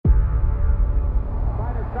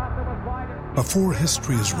Before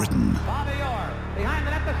history is written,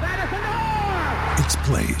 it's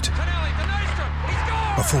played.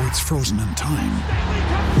 Before it's frozen in time,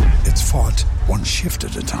 it's fought one shift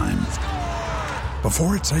at a time.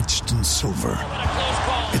 Before it's etched in silver,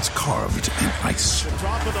 it's carved in ice.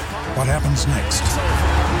 What happens next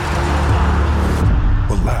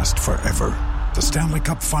will last forever. The Stanley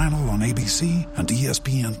Cup Final on ABC and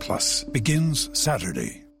ESPN Plus begins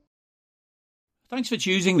Saturday. Thanks for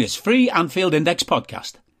choosing this free Anfield Index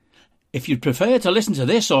podcast. If you'd prefer to listen to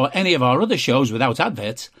this or any of our other shows without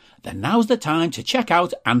adverts, then now's the time to check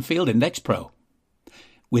out Anfield Index Pro.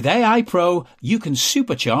 With AI Pro, you can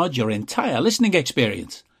supercharge your entire listening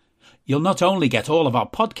experience. You'll not only get all of our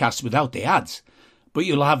podcasts without the ads, but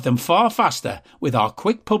you'll have them far faster with our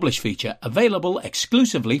Quick Publish feature available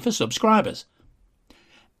exclusively for subscribers.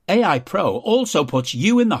 AI Pro also puts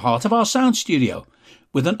you in the heart of our sound studio,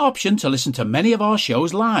 with an option to listen to many of our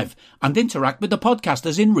shows live and interact with the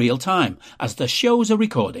podcasters in real time as the shows are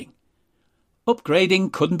recording.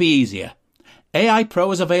 Upgrading couldn't be easier. AI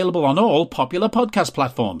Pro is available on all popular podcast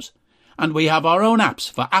platforms, and we have our own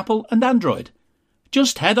apps for Apple and Android.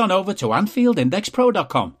 Just head on over to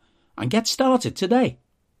AnfieldIndexPro.com and get started today.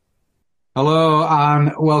 Hello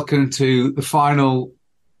and welcome to the final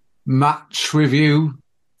match review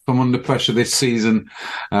from Under Pressure this season.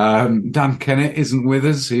 Dan Kennett isn't with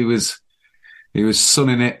us. He was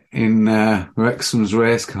sunning it in Wrexham's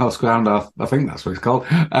Racecourse Ground. I think that's what it's called.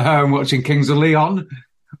 Watching Kings of Leon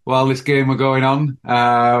while this game were going on.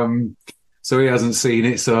 So he hasn't seen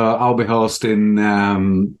it. So I'll be hosting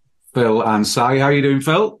Phil and Si. How are you doing,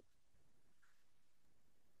 Phil?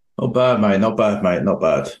 Not bad, mate. Not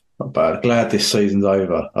bad. Glad this season's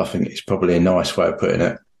over. I think it's probably a nice way of putting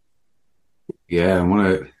it. Yeah, and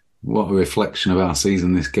what a reflection of our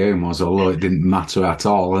season this game was, although it didn't matter at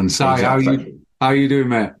all. And Si, Exactly. how are you doing,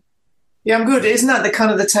 mate? Yeah, I'm good. Isn't that the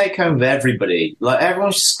kind of the take home of everybody? Like,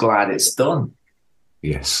 everyone's just glad it's done.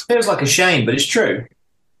 Yes. Feels like a shame, but it's true.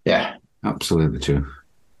 Yeah. Absolutely true.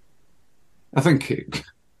 I think it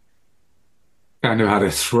kind of had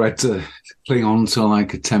a thread to cling on to,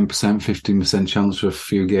 like a 10%, 15% chance for a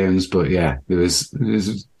few games. But yeah, it's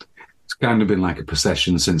kind of been like a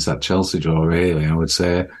procession since that Chelsea draw, really, I would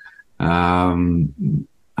say. And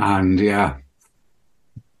yeah.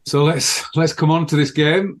 So let's come on to this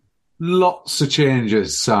game. Lots of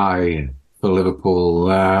changes, Si, for Liverpool.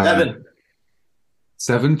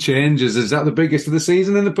 7 changes. Is that the biggest of the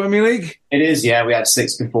season in the Premier League? It is, yeah. We had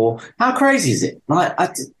 6 before. How crazy is it? Like,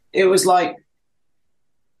 it was like,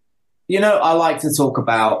 I like to talk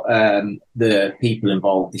about the people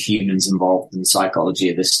involved, the humans involved, and the psychology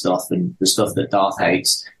of this stuff, and the stuff that Darth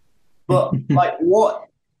hates. But like, what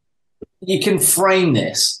you can frame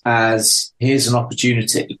this as: here's an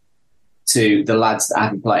opportunity to the lads that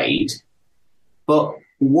haven't played. But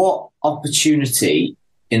what opportunity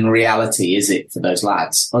in reality is it for those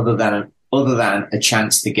lads, other than a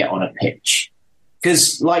chance to get on a pitch?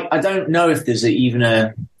 Because, like, I don't know if there's even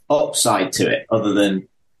a upside to it, other than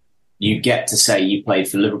you get to say you played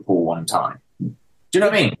for Liverpool one time. Do you know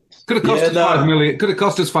what I mean? Could have cost us $5 million. Could have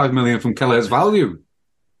cost us $5 million from Kelleher's value.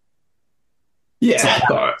 Yeah,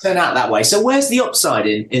 turn out that way. So where's the upside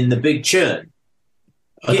in the big churn?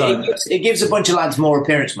 It gives a bunch of lads more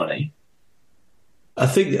appearance money. I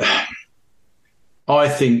think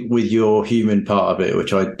with your human part of it,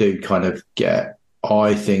 which I do kind of get,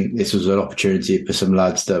 I think this was an opportunity for some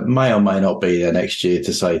lads that may or may not be there next year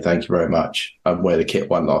to say thank you very much and wear the kit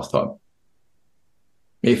one last time.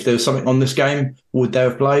 If there was something on this game, would they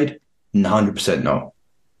have played? 100% not.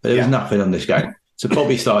 But there was nothing on this game. So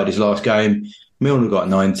Bobby started his last game. Milner got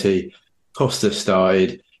 90. Costa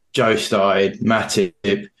started. Joe started.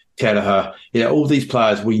 Matip, Kelleher. All these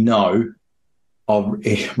players we know are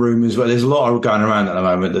rumours. Well, there's a lot of going around at the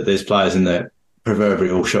moment that there's players in the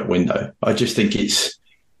proverbial shop window. I just think it's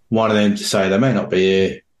one of them to say they may not be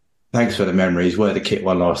here. Thanks for the memories. Wear the kit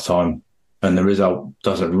one last time. And the result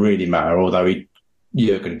doesn't really matter, although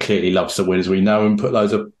Jurgen clearly loves to win, as we know, and put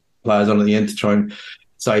loads of players on at the end to try and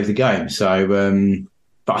save the game. So,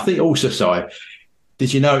 but I think also, Si,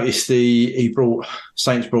 did you notice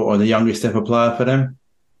Saints brought on the youngest ever player for them?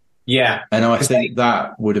 Yeah. And I think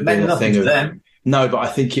that would have been a thing of them. No, but I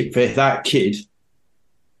think for that kid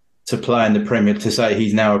to play in the Premier, to say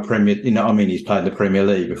he's now a Premier, he's playing the Premier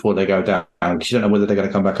League before they go down, because you don't know whether they're going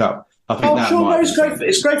to come back up. I think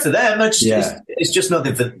it's great for them. It's just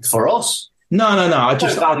nothing for us. No. I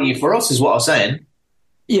just value for us is what I'm saying.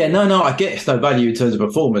 Yeah, no. I get it's no value in terms of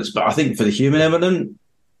performance, but I think for the human element,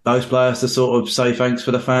 those players to sort of say thanks for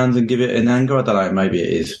the fans and give it in anger. I don't know. Maybe it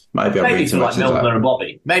is. Maybe for like Milner and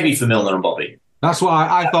Bobby. Maybe for Milner and Bobby. That's what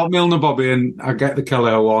I thought. Milner, Bobby, and I get the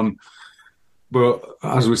Kelleher one. But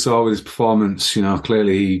as we saw with his performance,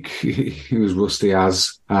 clearly he was rusty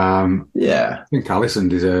as. I think Alisson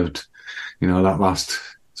deserved, that last.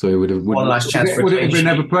 So he would have one last chance. Would it have been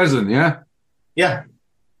ever present? Yeah. Yeah.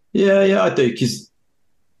 Yeah, I do. Because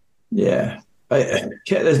I think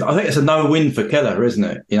it's a no win for Kelleher, isn't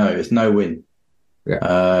it? It's no win.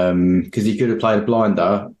 Yeah. Because he could have played a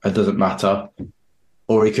blinder. It doesn't matter.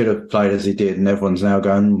 Or he could have played as he did, and everyone's now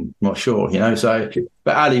going, not sure, So,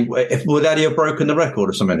 but Ali, would Ali have broken the record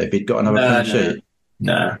or something if he'd got another clean sheet?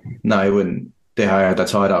 No, he wouldn't. De Gea had that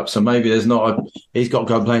tied up, so maybe there's not. He's got to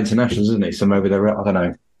go and play internationals, isn't he? So maybe they're. I don't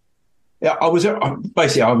know. Yeah,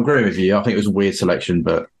 I'm agreeing with you. I think it was a weird selection,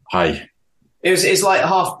 but hey, it's like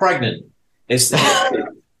half pregnant. It's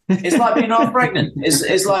like being half pregnant.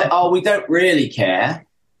 It's like, we don't really care,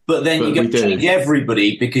 but then you're going to change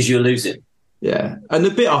everybody because you're losing. Yeah, and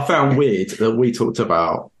the bit I found weird that we talked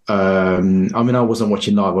about, I wasn't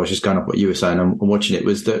watching live, I was just going off what you were saying and watching it,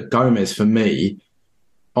 was that Gomez, for me,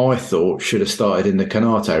 I thought should have started in the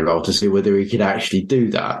Konate role to see whether he could actually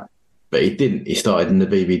do that. But he didn't. He started in the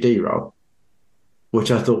BBD role,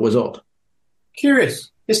 which I thought was odd.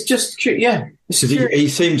 Curious. It's just, yeah. He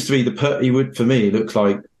seems to be he would, for me, he looks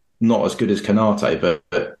like not as good as Konate, but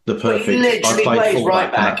the perfect. He literally plays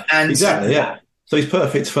right back. And exactly, yeah. So he's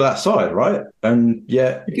perfect for that side, right? And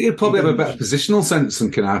he'll probably have a better positional sense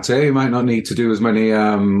than Konate. He might not need to do as many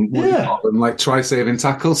try-saving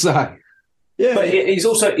tackles there. Yeah, but he's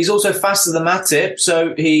also faster than Matip,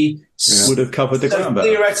 so he would have covered the ground better.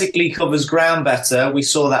 Theoretically, covers ground better. We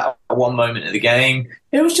saw that at one moment of the game.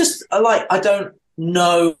 It was just I don't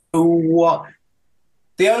know what.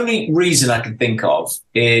 The only reason I can think of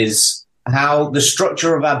is how the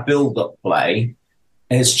structure of our build-up play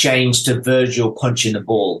has changed to Virgil punching the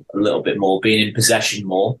ball a little bit more, being in possession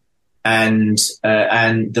more, and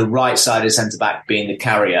the right side of centre-back being the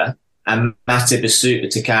carrier, and Matip is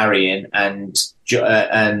suited to carrying, and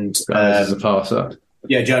Gomez is the passer.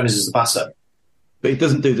 Yeah, Gomez is the passer. But he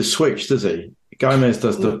doesn't do the switch, does he? Gomez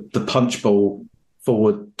does the punch ball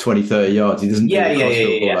forward 20, 30 yards. He doesn't do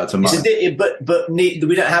the cross ball but we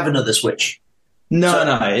don't have another switch. No,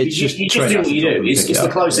 it's you just do what you do. It's the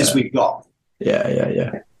closest we've got.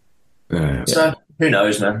 Yeah. So who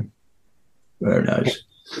knows, man? Who knows?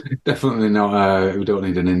 Definitely not. We don't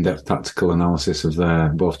need an in-depth tactical analysis of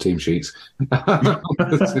both team sheets. Moving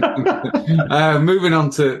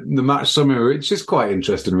on to the match summary, which is quite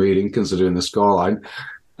interesting reading considering the scoreline.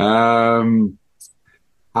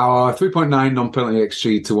 Our 3.9 non-penalty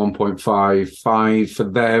XG to 1.55 for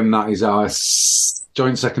them. That is our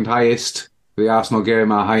joint second highest. For the Arsenal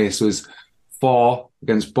game, our highest was 4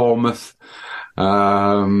 against Bournemouth.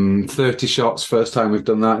 30 shots, first time we've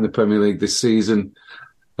done that in the Premier League this season.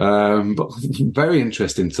 But very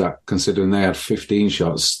interesting to considering they had 15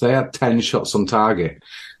 shots. They had 10 shots on target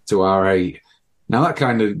to our 8. Now that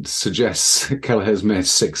kind of suggests Kelleher's made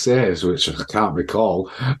 6 saves, which I can't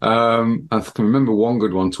recall. I can remember one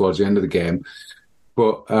good one towards the end of the game.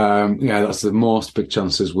 But that's the most big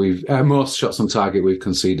chances most shots on target we've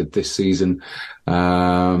conceded this season.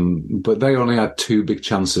 But they only had 2 big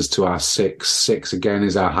chances to our 6. 6 again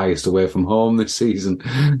is our highest away from home this season,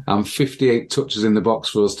 and 58 touches in the box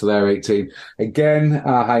for us to their 18. Again,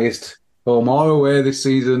 our highest home or away this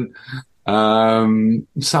season.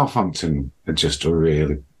 Southampton are just a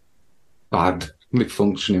really badly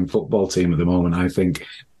functioning football team at the moment, I think,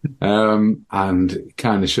 and it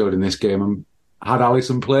kind of showed in this game. Had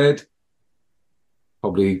Alisson played,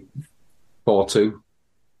 probably 4-2.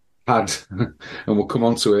 And we'll come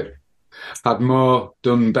on to it, had Mo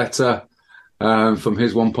done better from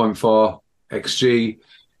his 1.4 XG,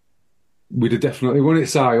 we'd have definitely won it,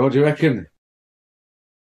 Si. What do you reckon?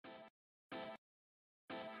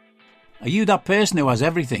 Are you that person who has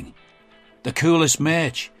everything? The coolest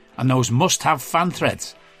merch and those must-have fan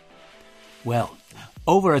threads? Well,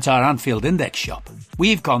 over at our Anfield Index shop,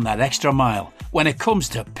 we've gone that extra mile when it comes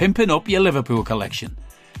to pimping up your Liverpool collection.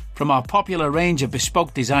 From our popular range of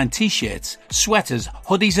bespoke design t-shirts, sweaters,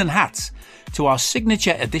 hoodies and hats, to our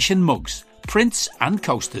signature edition mugs, prints and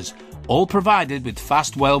coasters, all provided with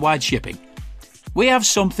fast worldwide shipping. We have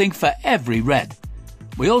something for every red.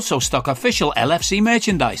 We also stock official LFC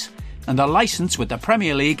merchandise and are licensed with the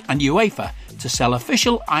Premier League and UEFA to sell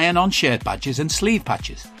official iron-on shirt badges and sleeve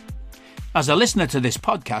patches. As a listener to this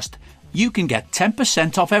podcast, you can get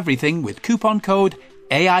 10% off everything with coupon code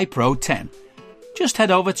AIPRO10. Just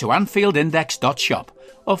head over to AnfieldIndex.shop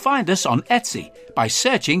or find us on Etsy by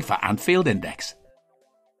searching for Anfield Index.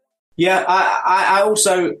 Yeah,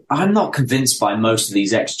 I'm not convinced by most of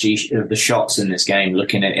these XG of the shots in this game,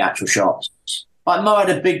 looking at the actual shots. Like Mo had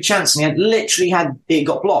a big chance and it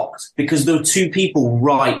got blocked because there were two people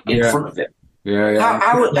right in front of him.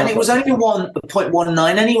 And it was only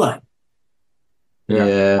 0.19 anyway.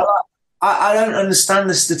 I don't understand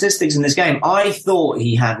the statistics in this game. I thought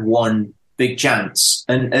he had one big chance,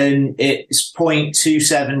 and it's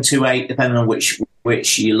 0.2728 depending on which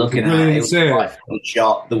you're looking at. It was a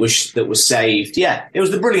shot that was saved. Yeah, it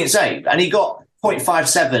was the brilliant save, and he got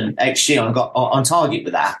 0.57 xG on target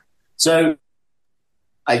with that. So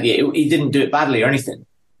he didn't do it badly or anything.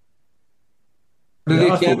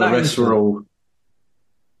 I thought the rest were all.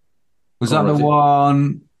 Was that the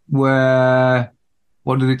one where?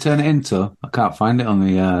 What did he turn it into? I can't find it on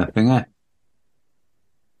the thing.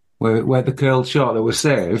 Where the curled shot that was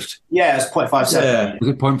saved? Yeah, it's 0.57. Yeah. Was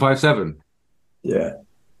it 0.57? Yeah.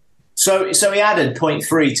 So he added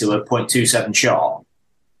 0.3 to a 0.27 shot.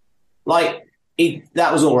 Like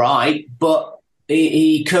that was all right, but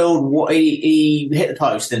he curled. He hit the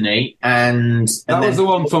post, didn't he? And that was the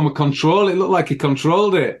one from a control. It looked like he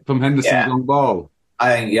controlled it from Henderson's long ball.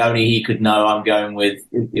 I think only he could know. I'm going with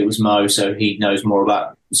it was Mo, so he knows more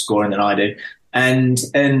about scoring than I do. And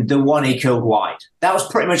the one he killed wide, that was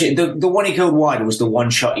pretty much it. The one he killed wide was the one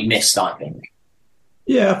shot he missed, I think.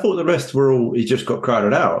 Yeah, I thought the rest were all. He just got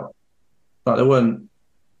crowded out. Like they weren't.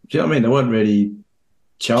 Do you know what I mean? They weren't really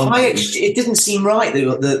chances. It didn't seem right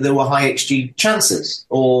that there were high XG chances.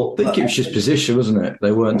 Or I think it was just position, wasn't it?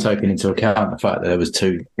 They weren't taking into account the fact that there was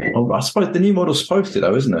two. I suppose the new model's supposed to,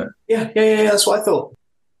 though, isn't it? Yeah. That's what I thought.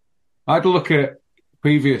 I had to look at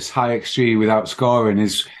previous high XG without scoring.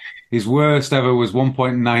 His worst ever was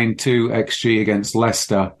 1.92 XG against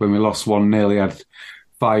Leicester when we lost 1-0. He had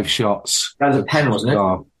 5 shots. That was a pen, wasn't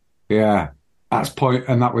it? Yeah,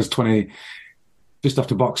 and that was just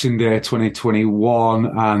after Boxing Day 2021,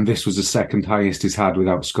 and this was the second highest he's had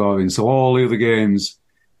without scoring. So all the other games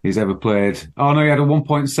he's ever played. Oh no, he had a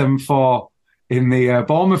 1.74 in the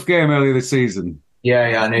Bournemouth game earlier this season.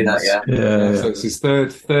 Yeah, I knew that. Yeah. So it's his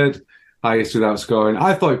third highest without scoring.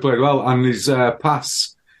 I thought he played well, and his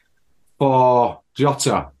pass for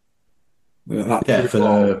Jota. For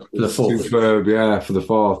the fourth. Superb, for the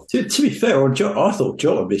fourth. To be fair, I thought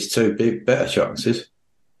Jota missed 2 better chances.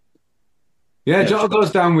 Yeah, Jota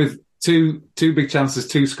goes down with two big chances,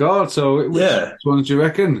 2 scored. So which one do you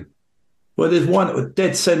reckon? Well, there's one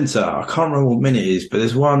dead centre. I can't remember what minute it is, but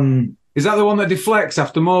there's one. Is that the one that deflects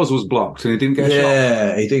after Moores was blocked and he didn't get a shot?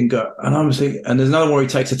 Yeah, he didn't go. And I was thinking, and there's another one where he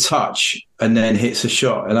takes a touch and then hits a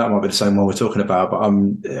shot, and that might be the same one we're talking about. But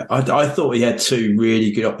I thought he had 2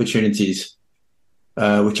 really good opportunities,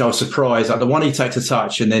 which I was surprised. Like the one he takes a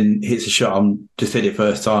touch and then hits a shot, just hit it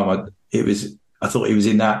first time. I thought he was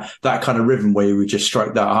in that kind of rhythm where he would just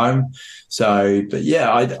stroke that home. So, but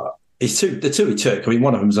yeah, the 2 he took. I mean,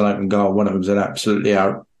 one of them's an open goal, one of them's an absolutely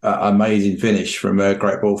amazing finish from a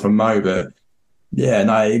great ball from Mo. But yeah,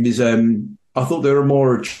 no, it was. I thought they were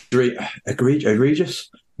more egregious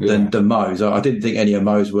than Mo's. I didn't think any of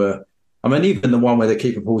Mo's were. I mean, even the one where the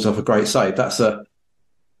keeper pulls off a great save, that's a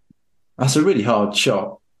really hard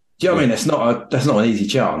shot. Do you know what I mean? That's not an easy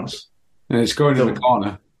chance. And it's going in the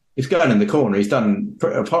corner. He's going in the corner. He's done,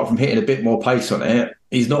 apart from hitting a bit more pace on it,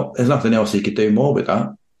 there's nothing else he could do more with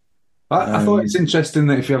that. I thought it's interesting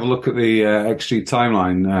that if you have a look at the XG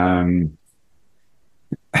timeline,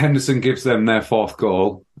 Henderson gives them their 4th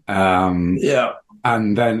goal. And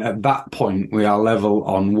then at that point, we are level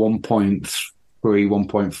on 1.3,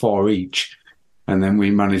 1.4 each. And then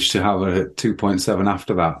we managed to have a 2.7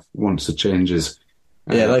 after that once the changes.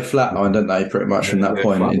 Yeah, they flatlined, didn't they, pretty much from that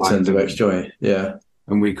point in terms of XG. Yeah.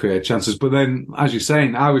 And we create chances. But then, as you're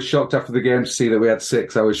saying, I was shocked after the game to see that we had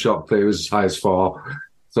 6. I was shocked that it was as high as 4.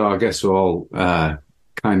 So I guess we're all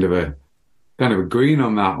kind of agreeing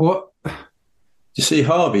on that. What? Do you see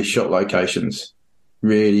Harvey's shot locations?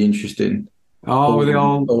 Really interesting. Oh, were they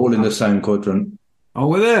all in the same quadrant? Oh,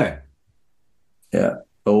 were they? Yeah,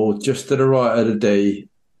 all just to the right of the D.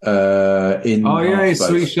 He's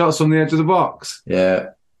 3 shots on the edge of the box.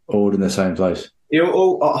 Yeah, all in the same place.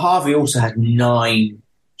 Harvey also had 9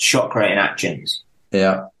 shot creating actions.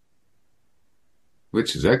 Yeah,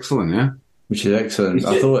 which is excellent. Yeah. Which is excellent.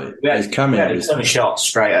 I thought his cameo was... 7 shots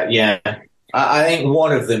straight up, yeah. I think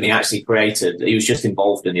one of them he actually created. He was just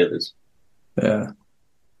involved in the others. Yeah.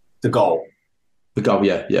 The goal. The goal,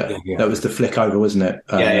 yeah. That was the flick over, wasn't it?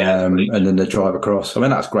 And then the drive across. I mean,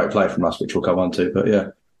 that's great play from us, which we'll come on to, but yeah.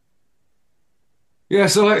 Yeah,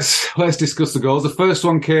 so let's discuss the goals. The first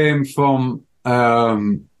one came from...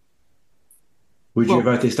 Would you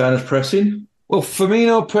write this down as pressing? Well,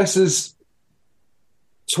 Firmino presses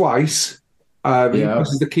twice. He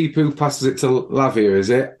passes the keeper who passes it to Lavia,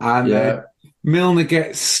 is it? And Milner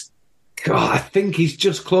gets God, I think he's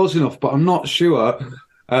just close enough, but I'm not sure.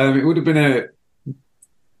 It would have been a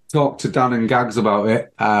talk to Dan and Gags about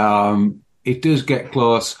it. It does get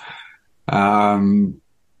close. Whether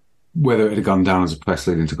it had gone down as a press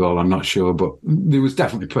leading to goal, I'm not sure, but there was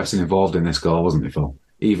definitely pressing involved in this goal, wasn't there, Phil?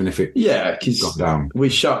 Even if it got down.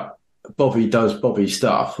 Bobby does Bobby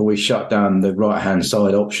stuff, and we shut down the right-hand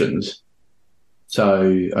side options. So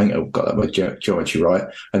I think I've got that with geometry right.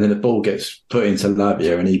 And then the ball gets put into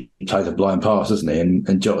Lavia and he plays a blind pass, doesn't he?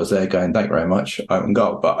 And Jota's there going, thank you very much, open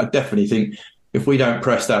goal. But I definitely think if we don't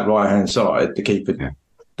press that right-hand side, the keeper,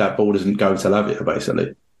 that ball doesn't go to Lavia,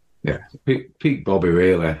 basically. Yeah, peak Bobby,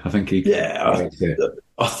 really. I think he... Yeah,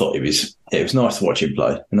 I thought it was nice to watch him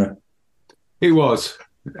play, you know. It was.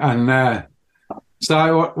 And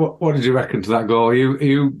so what did you reckon to that goal?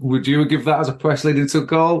 Would you give that as a press leading to a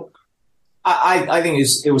goal? I think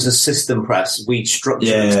it was a system press. We structured.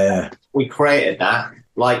 Yeah. We created that.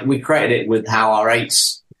 Like we created it with how our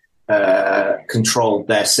 8s controlled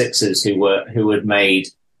their 6s, who had made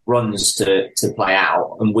runs to play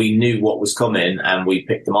out, and we knew what was coming, and we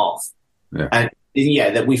picked them off. Yeah. And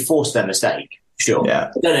that we forced their mistake. Sure.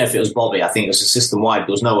 Yeah. I don't know if it was Bobby. I think it was a system wide.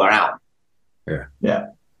 There was nowhere out. Yeah. Yeah.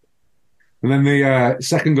 And then the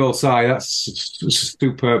second goal, that's a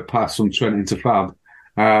superb pass from Trent into Fab.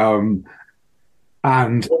 And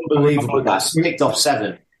unbelievable pass, picked off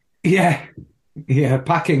 7. Yeah,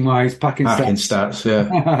 packing stats. Yeah,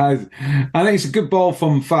 I think it's a good ball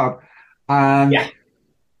from Fab. And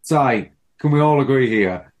Si, can we all agree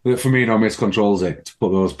here that Firmino miscontrols it to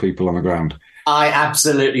put those people on the ground? I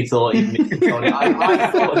absolutely thought he miscontrolled it.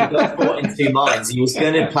 I thought he got caught in two minds. He was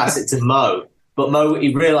going to pass it to Mo, but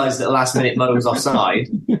he realised at the last minute Mo was offside.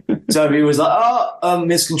 So he was like,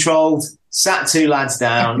 miscontrolled, sat 2 lads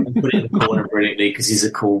down and put it in the corner brilliantly because he's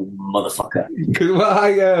a cool motherfucker.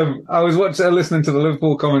 Well, I was listening to the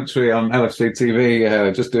Liverpool commentary on LFC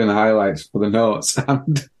TV, just doing the highlights for the notes,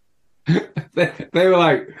 and they were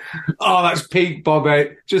like, "Oh, that's peak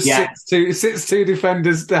Bobby. Just sits two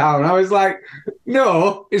defenders down." I was like,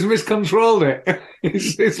 "No, he's miscontrolled it.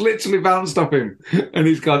 It's literally bounced off him, and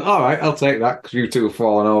he's gone. All right, I'll take that because you two have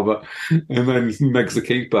fallen over." And then makes the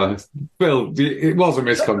keeper. Phil, it was a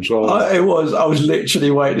miscontrol. It was. I was literally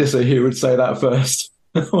waiting to see who would say that first.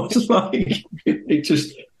 I was like, it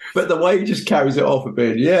just. But the way he just carries it off a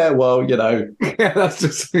bit, that's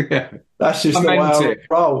just the way I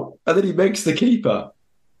roll. And then he makes the keeper.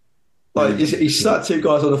 Like he sat 2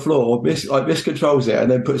 guys on the floor, miscontrols it,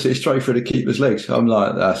 and then puts it straight through the keeper's legs. I'm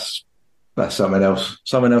like, that's something else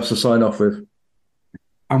to sign off with.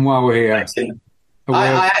 And while we're here,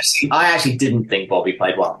 I actually didn't think Bobby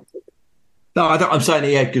played well. No, I'm saying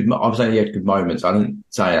he had good moments. I didn't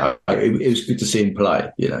say it was good to see him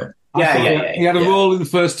play. You know. Yeah. He had a role in the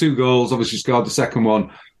first 2 goals. Obviously, scored the second one.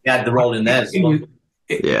 He had the role in there as well.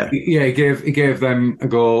 He gave them a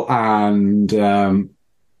goal, and I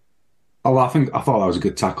thought that was a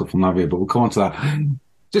good tackle from Lavia, but we'll come on to that.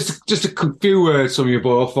 Just a few words from you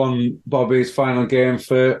both on Bobby's final game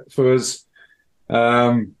for us.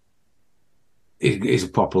 He's a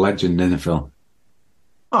proper legend, isn't he, Phil?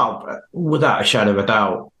 Oh, without a shadow of a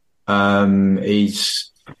doubt,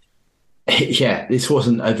 this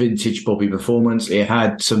wasn't a vintage Bobby performance. It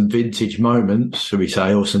had some vintage moments, shall we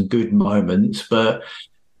say, or some good moments. But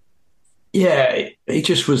it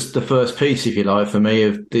just was the first piece, if you like, for me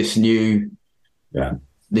of this new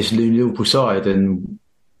Liverpool side. And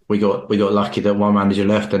we got lucky that one manager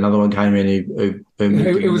left, another one came in. It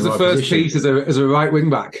was the first piece as a right wing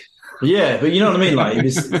back. Yeah, but you know what I mean. Like it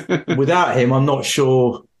was, without him, I'm not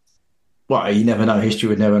sure. Well, you never know. History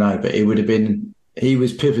would never know. But it would have been. He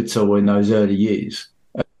was pivotal in those early years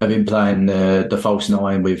of him playing the false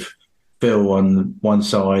 9 with Phil on one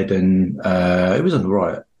side and it was on the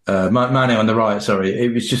right. Mane on the right, sorry.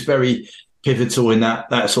 It was just very pivotal in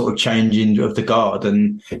that sort of changing of the guard,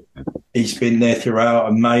 and he's been there throughout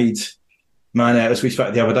and made Mane, as we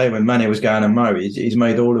spoke the other day when Mane was going and Mo, he's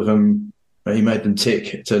made all of them, he made them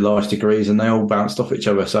tick to large degrees and they all bounced off each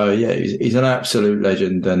other. So, he's an absolute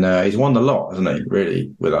legend, and he's won the lot, hasn't he,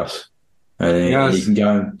 really, with us. And he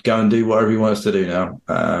can go and do whatever he wants to do now.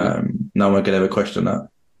 No one can ever question that.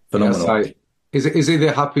 Phenomenal. Yes, is he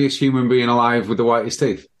the happiest human being alive with the whitest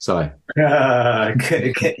teeth? Sorry.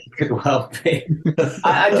 Could well be. Do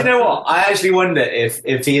you know what? I actually wonder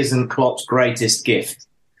if he isn't Klopp's greatest gift.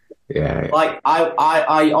 Yeah. Like,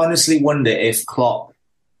 I honestly wonder if Klopp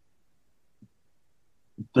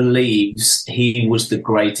believes he was the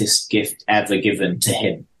greatest gift ever given to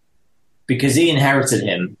him. Because he inherited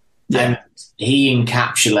him. Yeah. And he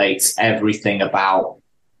encapsulates everything about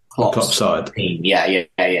Klopp's side. Team. Yeah,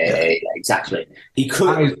 exactly. exactly. He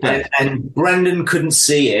could, and Brendan couldn't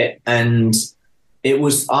see it, and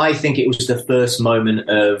I think it was the first moment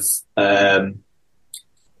of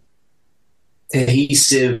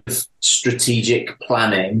cohesive strategic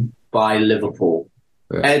planning by Liverpool.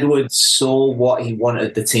 Yeah. Edwards saw what he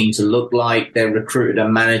wanted the team to look like. They recruited a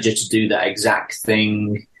manager to do that exact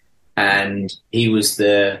thing, and he was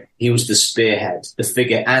the spearhead, the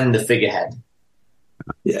figurehead.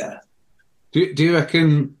 Yeah. Do you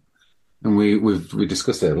reckon? And we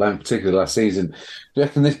discussed it at length, particularly last season. Do you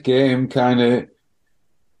reckon this game kind of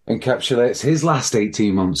encapsulates his last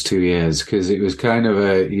 18 months, 2 years? Because it was kind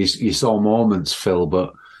of you saw moments, Phil,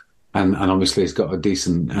 but and obviously he's got a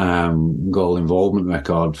decent goal involvement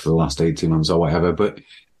record for the last 18 months or whatever. But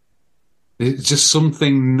it's just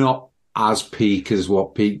something not as peak as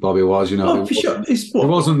what peak Bobby was. You know, for sure. There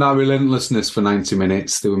wasn't that relentlessness for 90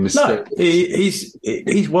 minutes. There were mistakes. No,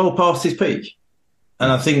 he's well past his peak,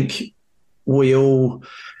 and I think we all,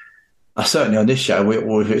 certainly on this show,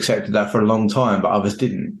 we've accepted that for a long time, but others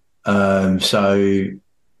didn't. So,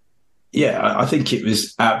 yeah, I think it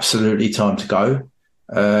was absolutely time to go.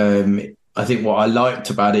 I think what I liked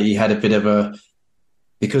about it, he had a bit of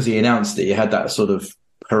because he announced it, he had that sort of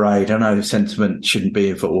parade. I know the sentiment shouldn't be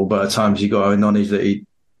in football, but at times you've got to acknowledge that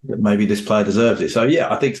maybe this player deserves it. So,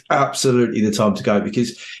 yeah, I think it's absolutely the time to go,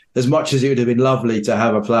 because as much as it would have been lovely to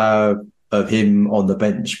have a player of him on the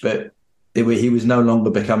bench, but he was no longer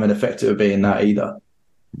becoming effective at being that either,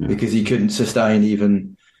 because he couldn't sustain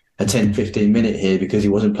even a 10, 15-minute here because he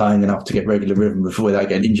wasn't playing enough to get regular rhythm before without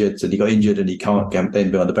getting injured. And he got injured and he can't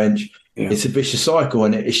then be on the bench. Yeah. It's a vicious cycle,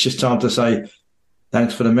 and it's just time to say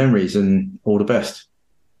thanks for the memories and all the best.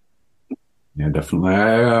 Yeah, definitely.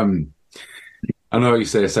 I know you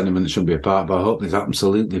say sentiment shouldn't be a part, but I hope there's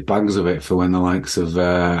absolutely bags of it for when the likes of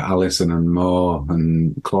Alisson and Moore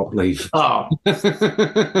and Klopp leave. Oh,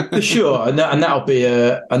 for sure. And that'll be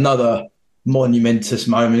another monumentous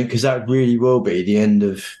moment, because that really will be the end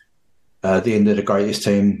of the greatest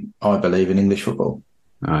team, I believe, in English football.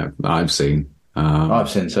 I've seen. I've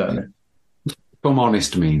seen, certainly. From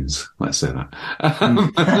honest means, let's say that.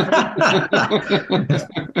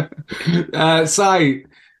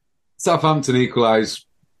 Southampton not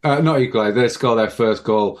equalised, they scored their first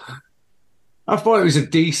goal. I thought it was a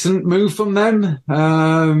decent move from them.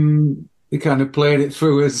 They kind of played it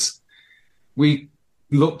through as we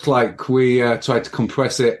looked like we tried to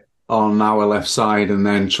compress it on our left side, and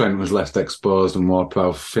then Trent was left exposed and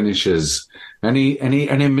Ward-Prowse finishes. Any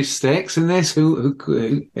mistakes in this?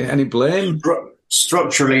 Any blame?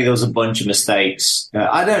 Structurally, there was a bunch of mistakes.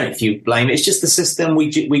 I don't know if you blame it. It's just the system.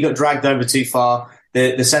 We got dragged over too far.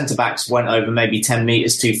 The centre-backs went over maybe 10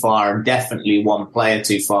 metres too far, and definitely one player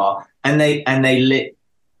too far. And they lit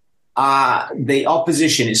the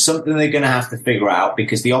opposition. It's something they're going to have to figure out,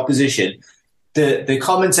 because the opposition, the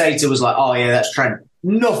commentator was like, oh, yeah, that's Trent.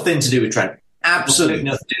 Nothing to do with Trent. Absolutely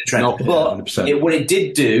nothing to do with Trent. But what it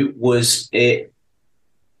did do was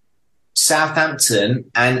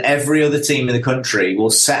Southampton and every other team in the country will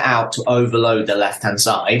set out to overload the left-hand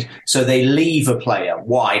side. So they leave a player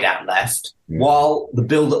wide out left, while the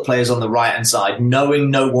build-up players on the right-hand side,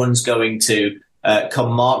 knowing no one's going to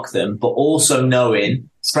come mark them, but also knowing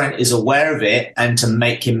Trent is aware of it and to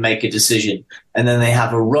make him make a decision. And then they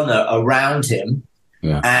have a runner around him.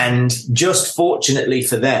 Yeah. And just fortunately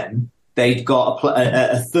for them, they'd got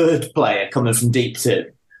a third player coming from deep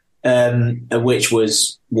too, which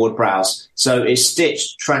was Ward-Prowse. So it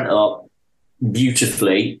stitched Trent up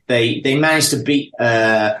beautifully. They managed to beat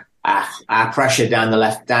our pressure down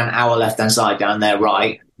our left-hand side, down their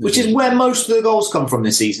right, which is where most of the goals come from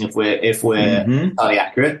this season, if we're entirely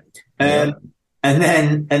accurate. And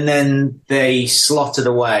then they slotted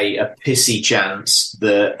away a pissy chance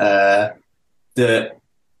that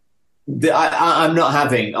I'm not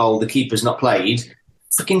having. Oh, the keeper's not played.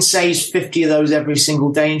 Fucking saves 50 of those every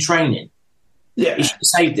single day in training. Yeah, he should have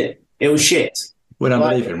saved it. It was shit. When I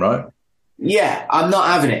believe him, right? Yeah, I'm not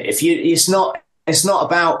having it. It's not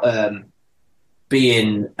about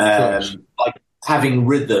being like having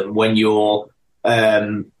rhythm when you're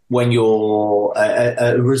a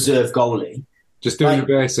reserve goalie. Just doing the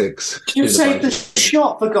basics. You saved the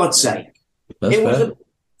shot, for God's sake. That's it fair. Was a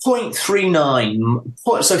 0.39,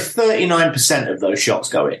 so 39% of those shots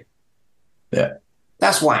go in. Yeah.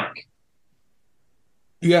 That's wank.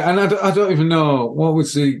 Yeah, and I don't even know what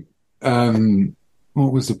was the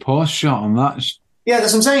post shot on that. Yeah,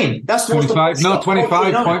 that's what I'm saying. That's 25. No,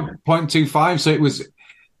 25.25. So it was.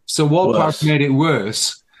 So Ward-Prowse made it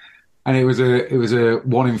worse, and it was a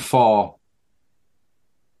 1 in 4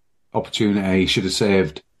 opportunity. He should have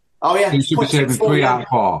saved. Oh yeah, he should have saved 3 out of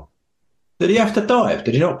 4. Did he have to dive?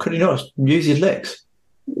 Did he not? Could he not use his legs?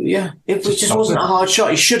 Yeah, it just wasn't a hard shot.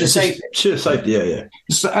 He should have saved it. Should have saved it. Yeah.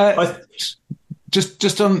 So, just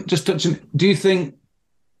touching. Do you think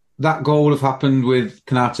that goal would have happened with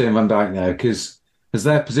Konate and Van Dijk there? Because has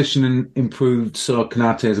their positioning improved so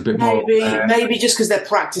Konate is a bit more? Maybe just because they're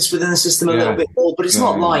practiced within the system a little bit more. But it's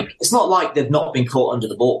not like they've not been caught under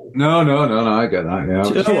the ball. No. I get that. Yeah.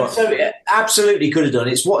 So it absolutely could have done.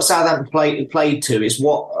 It's what Southampton played to. It's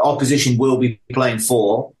what opposition will be playing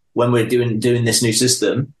for when we're doing this new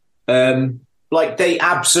system. Like they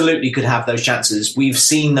absolutely could have those chances. We've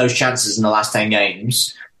seen those chances in the last 10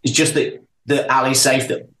 games. It's just that Ali saved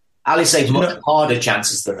them. Ali saved much harder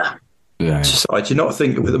chances than that. Yeah. Do you not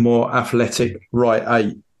think with a more athletic right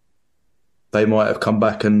 8, they might have come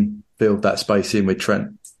back and filled that space in with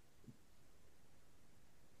Trent?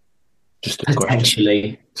 Just a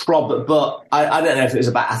potentially, but I don't know if it was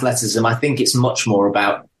about athleticism. I think it's much more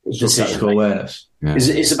about decision awareness. Yeah.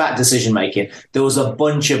 It's about decision making. There was a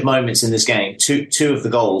bunch of moments in this game. Two of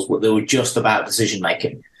the goals they were just about decision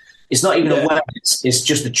making. It's not even awareness; it's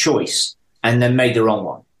just a choice, and then made the wrong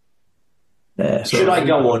one. Yeah, should I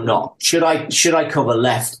go or not? Should I cover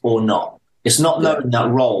left or not? It's not knowing that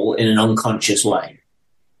role in an unconscious way.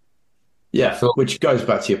 Yeah, which goes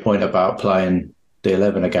back to your point about playing the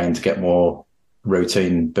 11 again to get more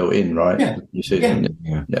routine built in, right? Yeah,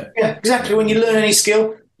 yeah, exactly. When you learn any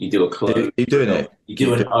skill, you do a close. You're doing it. You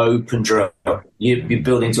do an open drill. You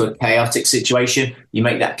build into a chaotic situation. You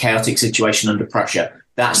make that chaotic situation under pressure.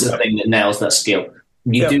 That's the thing that nails that skill.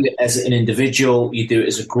 You do it as an individual. You do it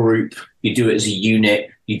as a group. You do it as a unit.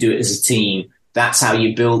 You do it as a team. That's how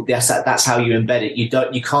you build. That's how you embed it. You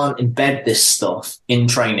can't embed this stuff in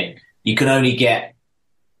training. You can only get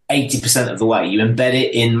 80% of the way. You embed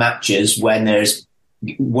it in matches when there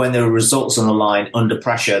are results on the line under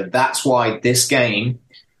pressure. That's why this game,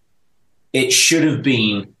 it should have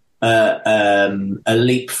been a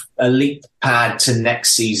leap pad to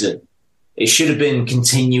next season. It should have been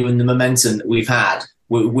continuing the momentum that we've had,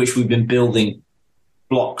 which we've been building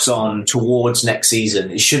blocks on towards next season.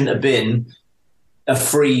 It shouldn't have been a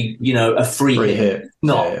free hit.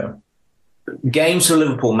 No. Games for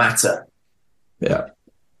Liverpool matter. Yeah.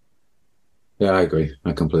 Yeah, I agree.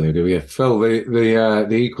 I completely agree with you. Phil, the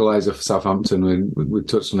equaliser for Southampton, we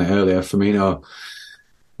touched on it earlier. Firmino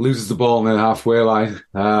loses the ball near the halfway line.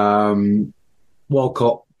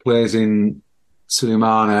 Walcott plays in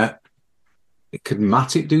Sulemana. Could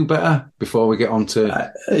Matip do better before we get on to...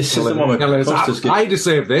 I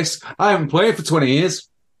deserve this. I haven't played for 20 years.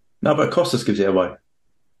 No, but Costas gives it away.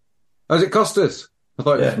 Oh, is it Costas? I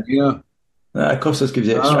thought No, Costas gives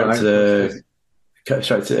it straight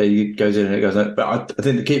to... He goes in and it goes out. But I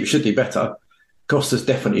think the keeper should do better. Costas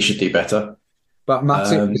definitely should do better. But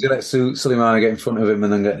Matip, does he let Sulemana get in front of him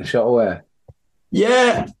and then get the shot away?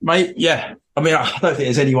 Yeah, mate, yeah. I mean, I don't think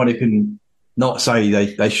there's anyone who can not say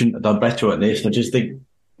they shouldn't have done better at this. I just think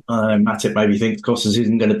Matip maybe thinks Costas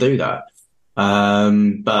isn't going to do that.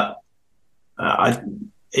 But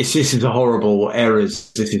this is a horrible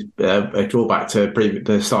errors. This is a drawback to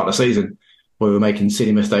the start of the season where we're making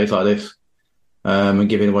silly mistakes like this and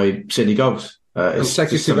giving away silly goals.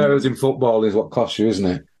 Consecutive errors in football is what costs you, isn't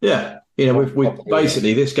it? Yeah. You know, we've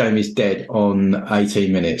basically, this game is dead on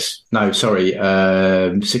 18 minutes. No, sorry,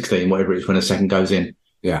 16, whatever it is when a second goes in.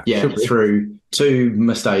 Yeah, through 2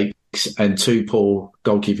 mistakes and 2 poor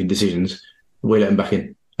goalkeeping decisions, we let them back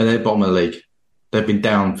in. And they're bottom of the league. They've been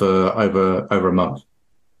down for over a month.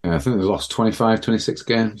 Yeah, I think they've lost 25, 26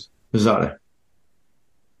 games. Exactly.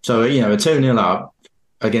 So, you know, a 2-0 up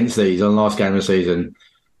against these on the last game of the season,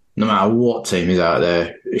 no matter what team is out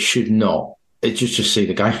there, it should not. It just see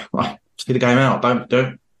the game. Right? See the game out.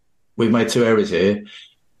 Don't. We've made 2 errors here.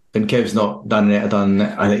 And Kev's not done it.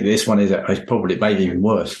 I think this one is probably maybe even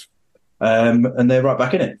worse. And they're right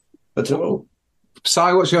back in it. That's all. Si,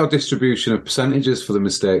 what's your distribution of percentages for the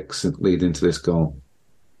mistakes leading to this goal?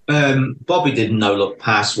 Bobby did no look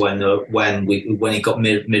pass when he got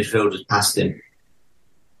midfielders past him.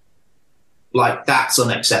 Like, that's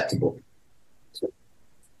unacceptable.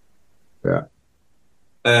 Yeah.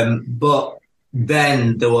 But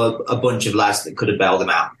then there were a bunch of lads that could have bailed him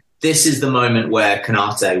out. This is the moment where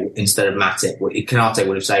Konate, instead of Matip, Konate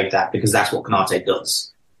would have saved that because that's what Konate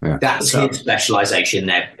does. Yeah. That's his specialisation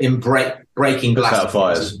there, in breaking glass of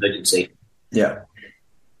emergency. Yeah.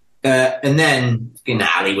 And then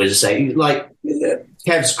Ali would have saved,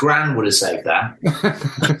 Kev's gran would have saved that.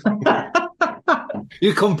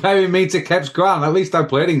 You're comparing me to Kev's gran. At least I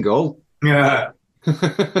played in goal. Yeah.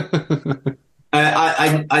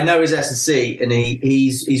 I know his S&C, and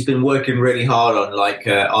he's been working really hard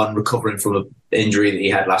on recovering from an injury that he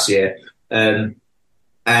had last year.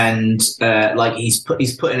 Like he's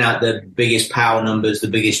putting out the biggest power numbers, the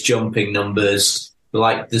biggest jumping numbers,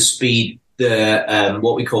 like the speed, the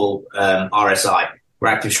what we call RSI,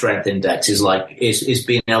 reactive strength index, is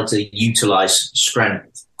being able to utilize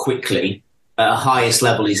strength quickly at the highest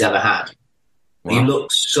level he's ever had. Wow. He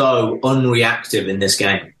looks so unreactive in this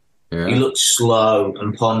game. Yeah. He looks slow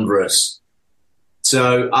and ponderous.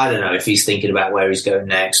 So I don't know if he's thinking about where he's going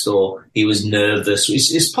next, or he was nervous.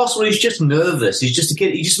 It's possible he's just nervous. He's just a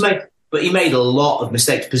kid. But he made a lot of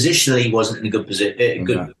mistakes. Positionally, he wasn't in a good position,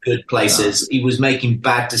 good places. He was making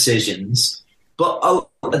bad decisions. But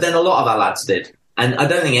then a lot of our lads did, and I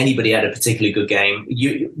don't think anybody had a particularly good game.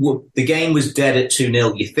 The game was dead at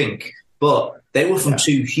 2-0, you think, but they were from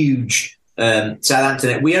two huge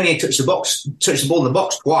Southampton. We only touched the ball in the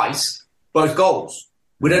box twice, both goals.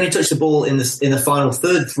 We'd only touched the ball in the final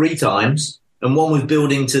third 3 times, and one was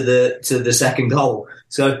building to the second goal.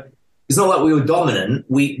 So it's not like we were dominant.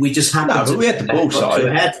 We just happened to. But we had the ball side.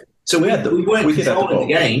 Ahead. So we weren't controlling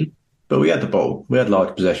the game. But we had the ball. We had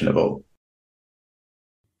large possession of the ball.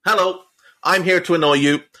 Hello, I'm here to annoy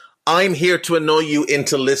you. I'm here to annoy you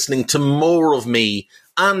into listening to more of me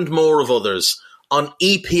and more of others on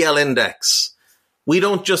EPL Index. We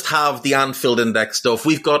don't just have the Anfield Index stuff.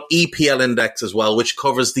 We've got EPL Index as well, which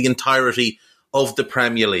covers the entirety of the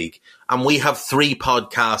Premier League. And we have 3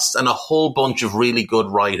 podcasts and a whole bunch of really good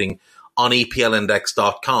writing on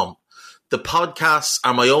EPLindex.com. The podcasts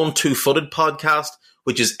are my own Two-Footed podcast,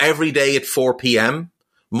 which is every day at 4 p.m,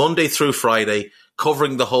 Monday through Friday,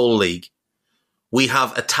 covering the whole league. We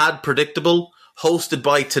have A Tad Predictable, hosted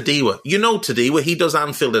by Tadiwa. You know Tadiwa, he does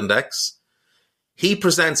Anfield Index. He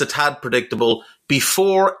presents A Tad Predictable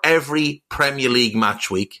before every Premier League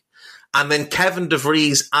match week. And then Kevin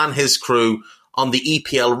DeVries and his crew on the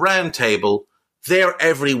EPL Roundtable, they're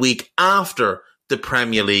every week after the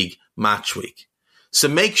Premier League match week. So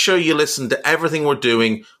make sure you listen to everything we're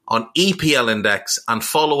doing on EPL Index and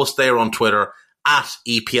follow us there on Twitter at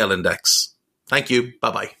EPL Index. Thank you.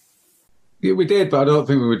 Bye-bye. Yeah, we did, but I don't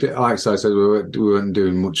think we did. Like I said, we weren't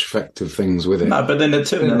doing much effective things with it. No, but then the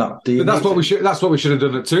 2-0 up. But that's what we should. That's what we should have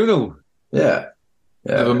done at 2-0. Yeah.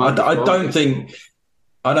 I don't think.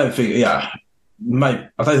 Yeah, mate.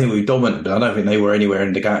 I don't think we were dominant, but I don't think they were anywhere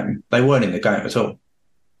in the game. They weren't in the game at all.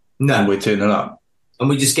 No, and we're 2-0 up, and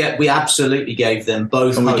we absolutely gave them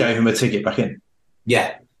both. And we gave them a ticket back in.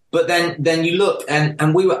 Yeah, but then you look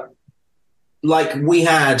and we were like we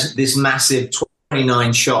had this massive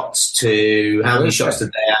 29 shots to how many shots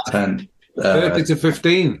did they have? 10, 30 to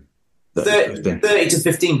 15. 30 to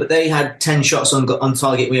 15, but they had 10 shots on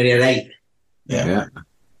target. We only had 8. Yeah.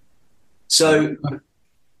 So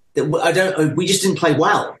we just didn't play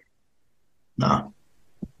well. No.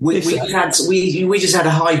 We just had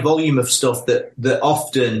a high volume of stuff that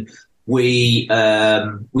often we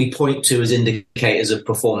point to as indicators of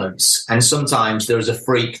performance, and sometimes there is a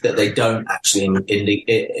freak that they don't actually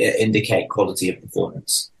indicate quality of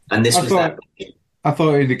performance. And this I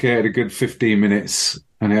thought it indicated a good 15 minutes,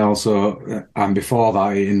 and it also, and before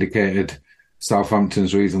that, it indicated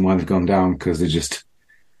Southampton's reason why they've gone down, because they just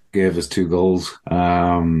gave us 2 goals.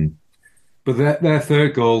 But their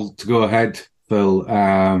third goal to go ahead, Phil,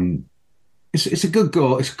 it's a good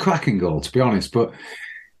goal. It's a cracking goal, to be honest. But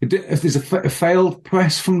if there's a failed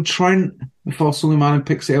press from Trent before Suleiman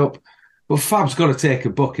picks it up, but Fab's got to take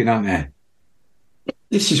a booking, hasn't he?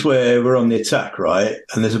 This is where we're on the attack, right?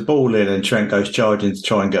 And there's a ball in, and Trent goes charging to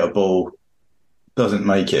try and get a ball, doesn't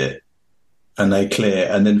make it, and they clear,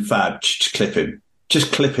 and then Fab just clip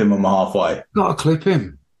him on the halfway. Got to clip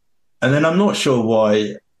him. And then I'm not sure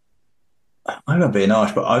why. I'm not being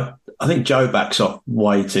harsh, but I think Joe backs off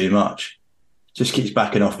way too much. Just keeps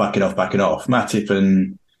backing off. Matip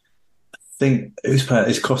and I think who's playing?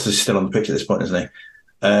 It's Costa's still on the pitch at this point, isn't he?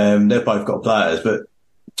 They've both got players, but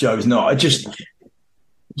Joe's not. I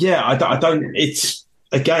don't. It's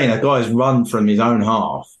again a guy's run from his own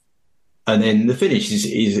half, and then the finish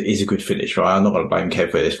is a good finish, right? I'm not going to blame Kev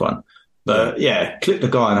for this one, but yeah, clip the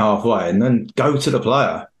guy in halfway and then go to the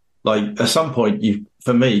player. Like at some point,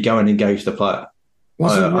 for me, go and engage the player.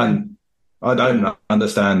 And I don't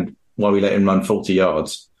understand why we let him run 40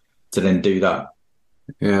 yards to then do that.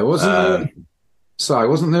 Yeah, wasn't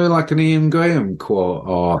there like an Ian Graham quote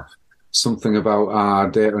or something about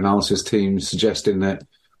our data analysis team suggesting that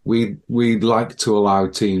we'd like to allow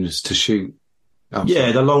teams to shoot?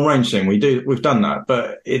 Yeah, the long range thing we've done that,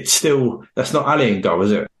 but it's still that's not Ali and goal,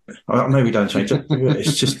 is it? Maybe don't change it.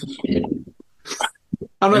 It's just.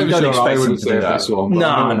 I'm not even sure I would say this one.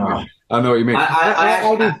 No. I know what you mean.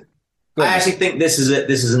 I actually think this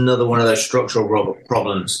is another one of those structural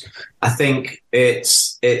problems. I think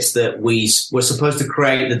it's that we're supposed to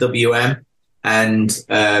create the WM, and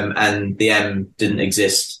the M didn't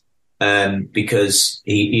exist because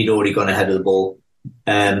he'd already gone ahead of the ball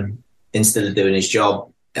instead of doing his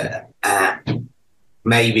job.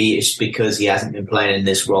 Maybe it's because he hasn't been playing in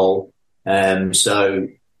this role, so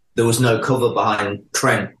there was no cover behind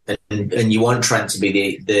Trent, and you want Trent to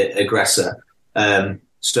be the aggressor.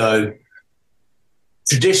 So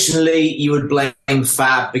traditionally, you would blame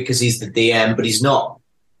Fab because he's the DM, but he's not.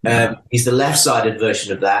 He's the left-sided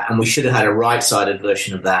version of that, and we should have had a right-sided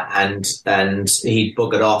version of that. And he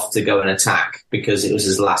buggered off to go and attack because it was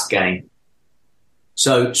his last game.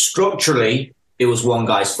 So structurally, it was one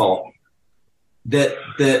guy's fault. There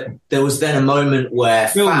was then a moment where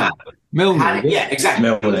Fab, Milner. Yeah, exactly.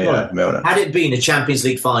 Milner. Had it been a Champions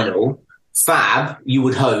League final, Fab, you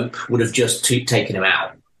would hope, would have just taken him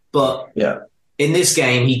out. But in this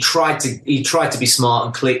game, he tried to be smart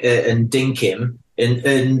and click and dink him.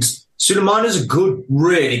 And Sulemana's a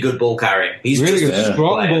really good ball carrier. He's really just a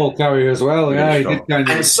strong ball carrier as well. Really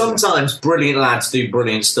and sometimes brilliant lads do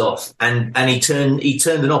brilliant stuff. And he turned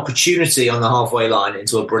an opportunity on the halfway line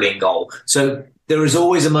into a brilliant goal. So there is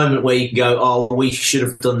always a moment where you can go, oh, we should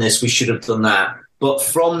have done this, we should have done that. But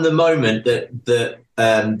from the moment that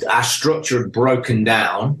our structure had broken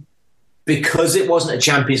down, because it wasn't a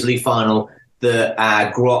Champions League final, that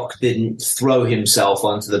Grock didn't throw himself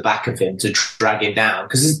onto the back of him to drag him down.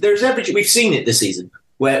 Because we've seen it this season,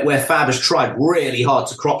 where Fab has tried really hard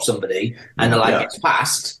to crop somebody and gets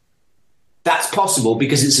past. That's possible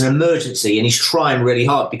because it's an emergency and he's trying really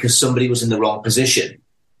hard because somebody was in the wrong position.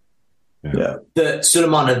 Yeah. That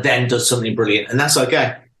Sulemana then does something brilliant, and that's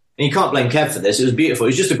okay. And you can't blame Kev for this. It was beautiful. It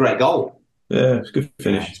was just a great goal. Yeah, it's a good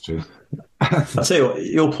finish. That's true. I'll tell you what,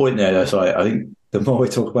 your point there, though, sorry, I think the more we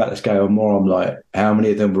talk about this game, the more I'm like, how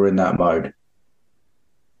many of them were in that mode?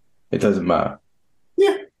 It doesn't matter.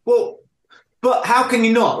 Yeah, well, but how can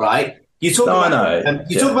you not, right? You talk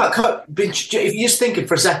about if you just think it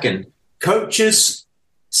for a second, coaches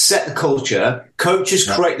set the culture, coaches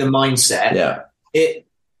create the mindset. Yeah.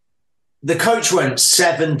 The coach went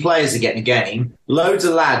 7 players are getting a game, loads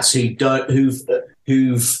of lads who've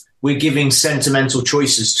we're giving sentimental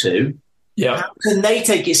choices to. Yeah. How can they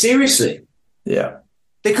take it seriously? Yeah.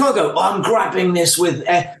 They can't go, I'm grabbing this with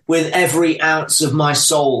every ounce of my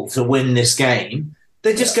soul to win this game.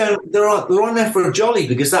 They just go, they're on there for a jolly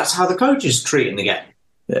because that's how the coach is treating the game.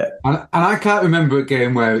 Yeah. And I can't remember a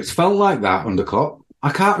game where it's felt like that under Klopp.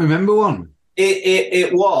 I can't remember one.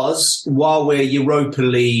 It was while we're Europa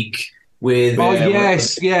League with...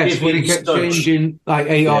 yes. When he kept changing like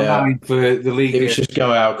 8 or 9 for the league. It was just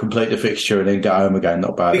go out, complete the fixture and then go home again,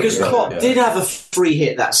 not bad. Because Klopp did have a free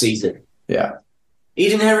hit that season. Yeah.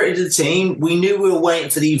 He'd inherited the team. We knew we were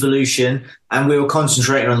waiting for the evolution and we were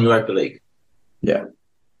concentrating on Europa League. Yeah.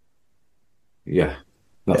 Yeah.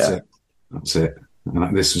 That's it.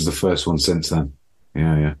 And this was the first one since then.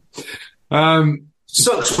 Yeah.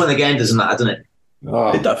 Sucks when the game doesn't matter, doesn't it?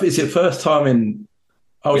 It's the first time in...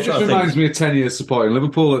 It just reminds me of 10 years supporting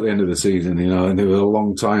Liverpool at the end of the season, and there was a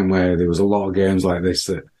long time where there was a lot of games like this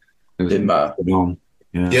that didn't matter. On.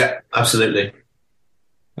 Yeah, absolutely.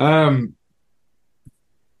 I'll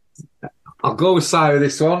go with Si with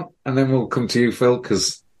this one, and then we'll come to you, Phil,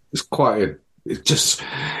 because it's just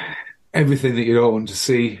everything that you don't want to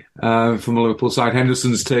see from a Liverpool side.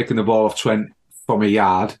 Henderson's taken the ball off Trent from a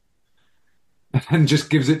yard and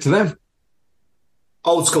just gives it to them.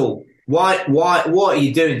 Old school. Why? What are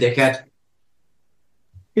you doing, dickhead?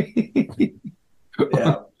 It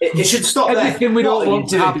should stop there. Everything we don't want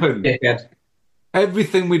to happen. Dickhead.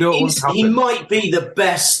 Everything we don't want to happen. He might be the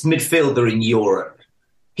best midfielder in Europe.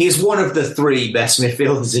 He's one of the 3 best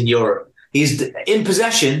midfielders in Europe. He's in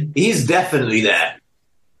possession. He is definitely there.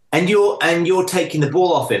 And you're taking the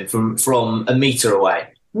ball off him from a metre away.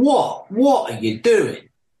 What are you doing?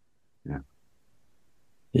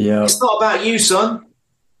 Yeah. It's not about you, son.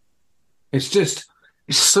 It's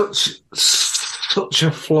such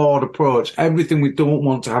a flawed approach. Everything we don't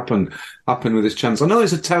want to happen with this chance. I know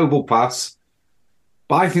it's a terrible pass,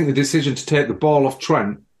 but I think the decision to take the ball off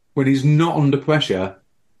Trent when he's not under pressure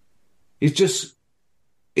is just,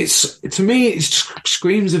 to me, it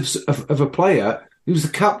screams of a player who's the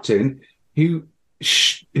captain who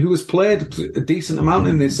has played a decent amount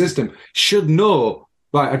in this system, should know,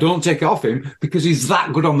 right, I don't take it off him because he's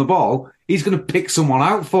that good on the ball. He's going to pick someone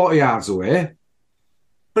out 40 yards away.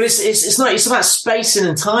 But it's not. It's about spacing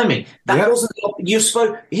and timing. That wasn't. You're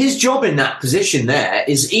supposed. His job in that position there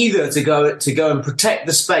is either to go and protect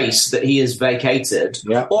the space that he has vacated,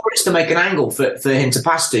 or it's to make an angle for him to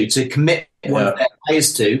pass to commit one of their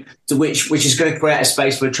players to which is going to create a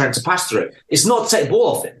space for Trent to pass through. It's not to take the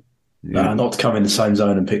ball off him. No, not to come in the same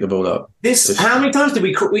zone and pick the ball up. How many times did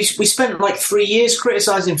we spent like 3 years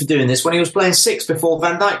criticising him for doing this when he was playing 6 before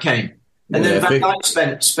Van Dijk came? And then Van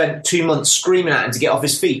Dijk spent 2 months screaming at him to get off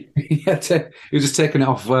his feet. He was just taking it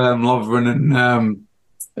off Lovren and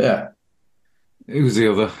who was the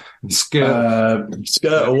other?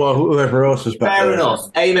 Skirt or whoever else was back there. Fair enough.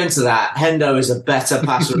 Amen to that. Hendo is a better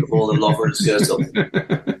passer of the ball than Lovren and Skirt.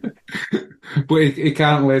 But he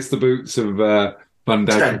can't lace the boots of Van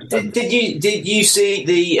Dijk. Did you see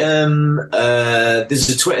the there's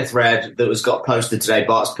a Twitter thread that got posted today.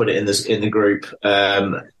 Bart's put it in the group.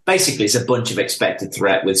 Basically, it's a bunch of expected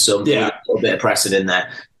threat with a little bit of pressing in there,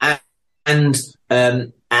 and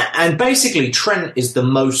basically Trent is the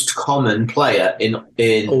most common player in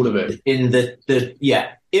all of it. In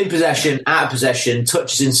possession, out of possession,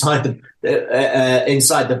 touches inside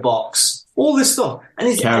the box, all this stuff, and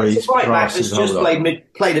he's right back that's just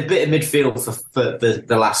played a bit of midfield for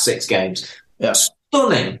the last 6 games. Yeah,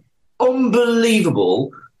 stunning,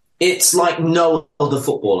 unbelievable. It's like no other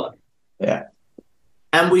footballer. Yeah.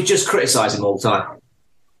 And we just criticise him all the time.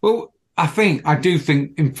 Well, I do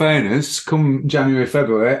think, in fairness, come January,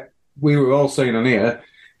 February, we were all saying on here,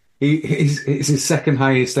 it's his second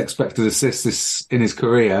highest expected assist in his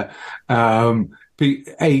career.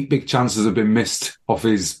 8 big chances have been missed off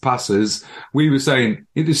his passes. We were saying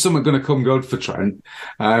there's something going to come good for Trent.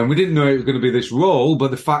 We didn't know it was going to be this role,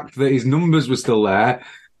 but the fact that his numbers were still there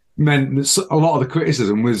meant that a lot of the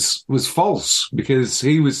criticism was false, because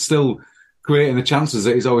he was still creating the chances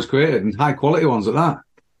that he's always created, and high quality ones at that.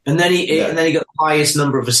 And then he got the highest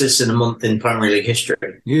number of assists in a month in Premier League history.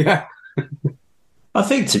 Yeah. I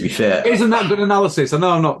think, to be fair, isn't that good analysis? I know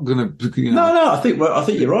I'm not going to. No. I think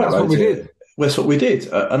you're right. That's what we did. That's what we did,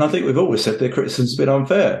 and I think we've always said the criticism's been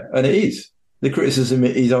unfair, and it is. The criticism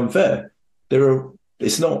is unfair.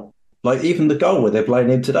 It's not like even the goal where they're playing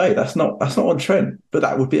him today. That's not on Trent, but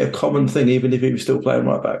that would be a common thing, even if he was still playing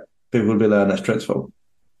right back. People would be learning that's Trent's fault.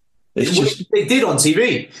 It's just they did on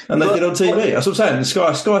TV, and they did on TV. That's what I'm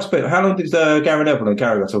saying. Sky spent. How long did Gary Neville and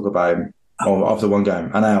Carragher talk about him after one game?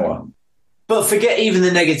 An hour. But forget even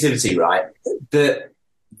the negativity, right?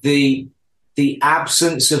 The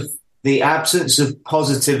absence of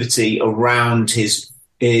positivity around his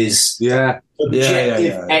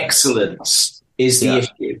objective excellence is the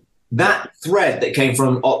issue. That thread that came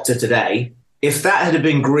from Opta today, if that had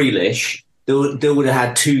been Grealish, they would have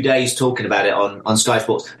had 2 days talking about it on Sky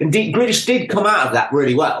Sports. And Grealish did come out of that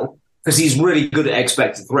really well, because he's really good at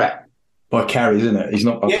expected threat. By carries, isn't it? He's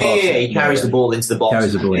not by passes. Yeah, he carries the ball into the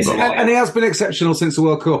box. And he has been exceptional since the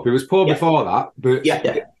World Cup. He was poor before that, but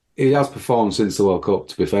he has performed since the World Cup,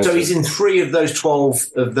 to be fair. So he's in 3 of those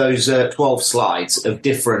 12 slides of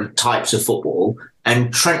different types of football,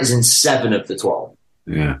 and Trent is in 7 of the 12.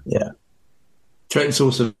 Yeah. Trent's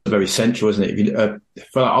also very central, isn't it?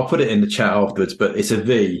 I'll put it in the chat afterwards, but it's a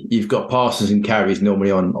V. You've got passes and carries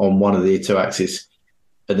normally on one of the 2 axes.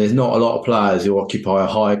 And there's not a lot of players who occupy a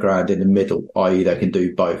high ground in the middle, i.e. they can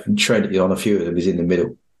do both. And Trent, on a few of them, is in the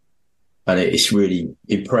middle. And it's really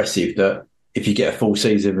impressive that if you get a full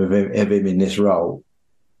season of him in this role,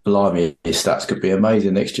 blimey, his stats could be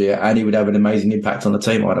amazing next year. And he would have an amazing impact on the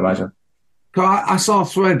team, I'd imagine. I saw a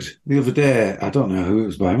thread the other day. I don't know who it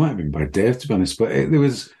was by. It might have been by Dave, to be honest. But there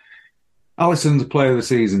was Alisson's player of the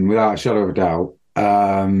season, without a shadow of a doubt.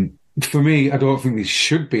 For me, I don't think there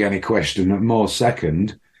should be any question at more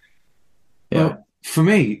second. Yeah. But for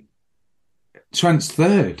me, Trent's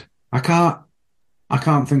third. I can't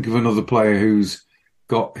think of another player who's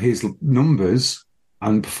got his numbers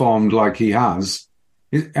and performed like he has.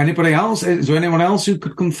 Anybody else? Is there anyone else who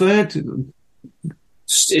could come third?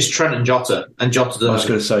 It's Trent and Jota. And Jota. I was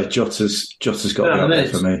going to say Jota's got to be up there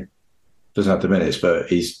for me. Doesn't have the minutes, but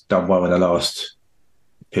he's done well in the last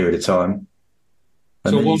period of time.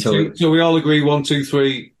 And so we all agree 1, 2,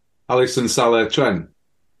 3, Alisson, Salah, Trent?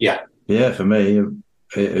 Yeah. Yeah, for me,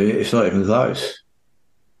 it's not even close.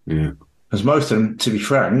 Yeah. Because most of them, to be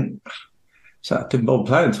frank, didn't bother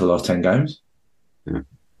playing until the last 10 games. Yeah.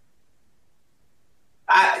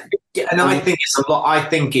 I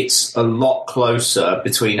think it's a lot closer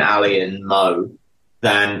between Ali and Mo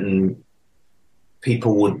than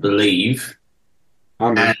people would believe.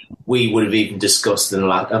 And we would have even discussed them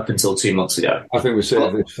up until 2 months ago. I think we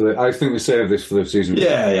saved this for the season.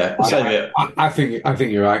 Yeah. Save it. I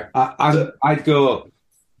think you're right. I'd go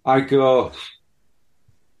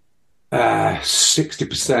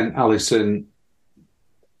 60% Alisson,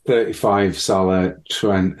 35 Salah,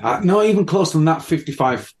 Trent. Not even closer than that,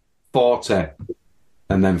 55-40,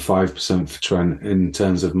 and then 5% for Trent in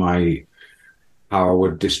terms of how I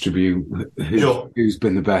would distribute who's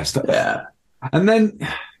been the best. Yeah. And then,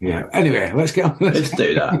 anyway, let's get on. Let's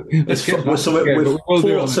do that. We're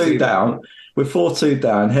 4-2 down. We're 4-2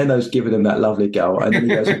 down. Heno's giving him that lovely goal. And then he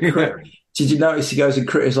goes and did you notice he goes and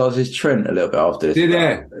criticises Trent a little bit after this? Did he?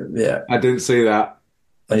 Yeah. I didn't see that.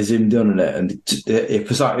 They zoomed in on it, and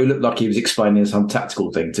it looked like he was explaining some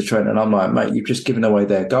tactical thing to Trent. And I'm like, mate, you've just given away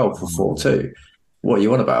their goal for 4-2. What are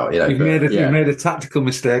you on about? You've made a tactical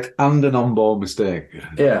mistake and an on-ball mistake.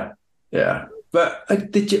 Yeah. But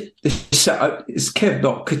could Kev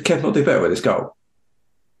not do better with this goal?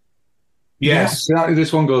 Yes.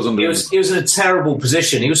 This one goes under. He was in a terrible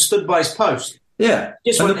position. He was stood by his post. Yeah.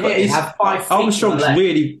 Just went here. He had 5 feet.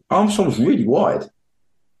 Armstrong's really wide.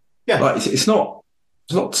 Yeah. Like it's not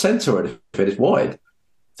centre or anything. It's wide.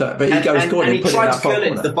 So, but he he tried to curl it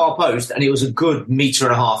into the far post, and it was a good 1.5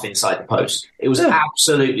 meters inside the post. It was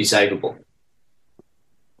absolutely savable.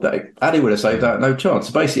 Addy would have saved that, no chance.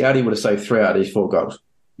 Basically, Addy would have saved 3 out of these 4 goals.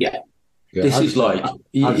 Yeah. This is like,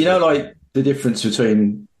 you know, like the difference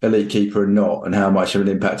between elite keeper and not, and how much of an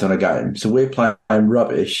impact on a game. So we're playing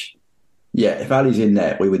rubbish. Yeah, if Ali's in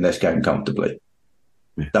there, we win this game comfortably.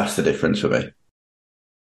 Yeah. That's the difference for me.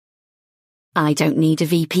 I don't need a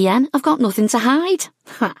VPN. I've got nothing to hide.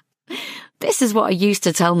 This is what I used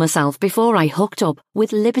to tell myself before I hooked up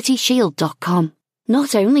with LibertyShield.com.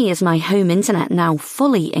 Not only is my home internet now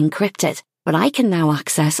fully encrypted, but I can now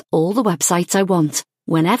access all the websites I want,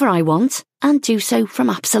 whenever I want, and do so from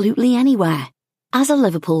absolutely anywhere. As a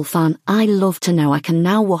Liverpool fan, I love to know I can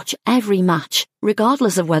now watch every match,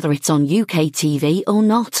 regardless of whether it's on UK TV or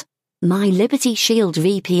not. My Liberty Shield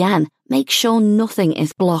VPN makes sure nothing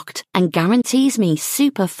is blocked and guarantees me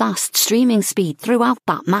super fast streaming speed throughout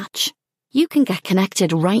that match. You can get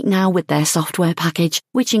connected right now with their software package,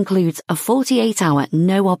 which includes a 48-hour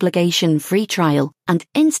no-obligation free trial and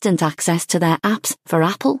instant access to their apps for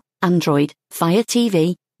Apple, Android, Fire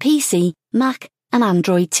TV, PC, Mac, and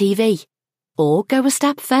Android TV. Or go a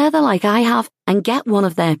step further like I have and get one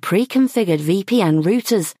of their pre-configured VPN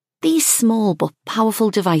routers. These small but powerful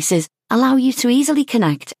devices allow you to easily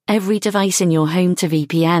connect every device in your home to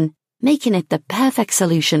VPN, making it the perfect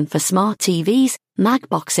solution for smart TVs, Mac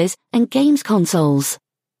boxes, and games consoles.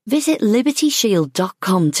 Visit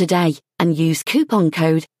LibertyShield.com today and use coupon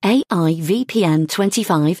code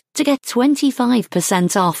AIVPN25 to get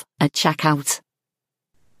 25% off at checkout.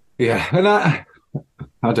 Yeah, and I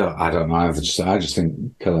don't know. I just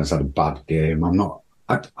think Cullen's had a bad game.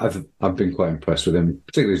 I've been quite impressed with him,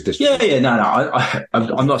 particularly his district.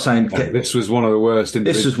 I'm not saying this was one of the worst.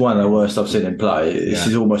 This was one of the worst I've seen him play. This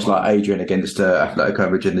is almost like Adrian against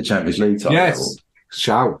Atletico Madrid in the Champions League title. Yes,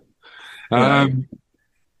 shout.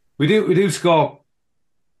 We do score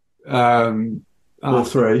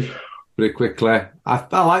 4-3 pretty quickly. I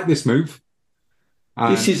like this move.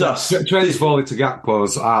 This is us. Trent's falling to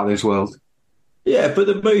Gakpo's out of this world. Yeah, but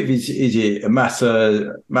the move is it a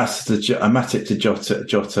Matic to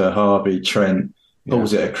Jota, Harvey, Trent,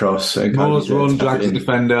 pulls it across. Moore's run, drags the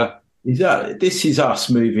defender. Exactly. This is us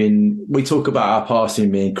moving. We talk about our passing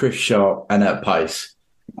being Chris Sharp and at pace.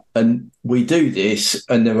 And we do this,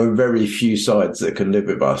 and there are very few sides that can live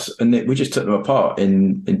with us. And we just took them apart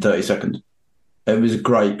in 30 seconds. It was a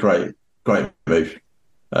great move.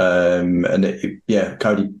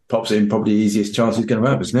 Cody pops it in, probably the easiest chance he's going to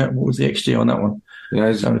have, isn't it? What was the XG on that one? Yeah,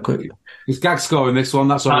 he's Gag scoring this one.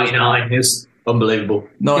 That's 99. It's unbelievable.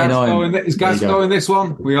 99. Is Gag scoring this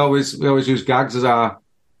one? We always use Gags as our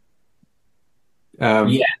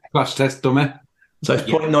crash test dummy. So it's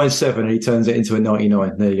 0.97. He turns it into a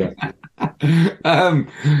 99. There you go.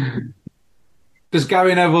 Does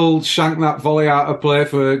Gary Neville shank that volley out of play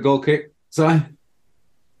for a goal kick? Sorry.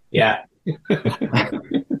 Yeah.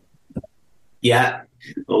 Yeah,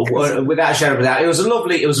 without a shadow of a doubt, it was a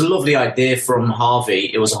lovely idea from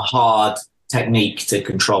Harvey. It was a hard technique to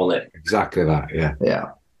control it. Exactly that.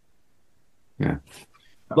 Yeah.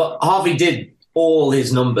 But Harvey did all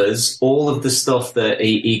his numbers, all of the stuff that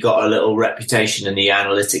he got a little reputation in the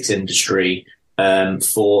analytics industry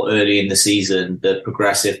for early in the season. The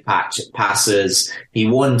progressive passes. He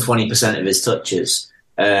won 20% of his touches.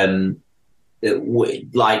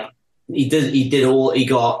 He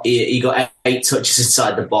got 8 touches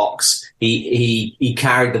inside the box. He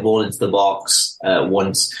carried the ball into the box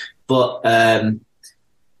once, but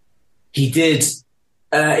he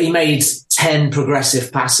made 10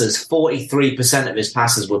 progressive passes. 43% of his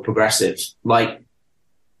passes were progressive. Like,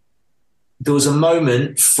 there was a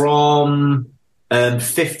moment from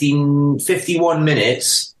 51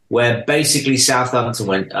 minutes where basically Southampton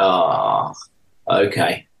went,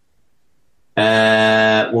 okay.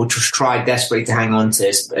 We'll just try desperately to hang on to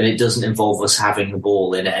this, and it doesn't involve us having the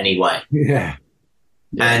ball in it anyway. Yeah.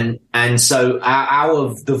 And so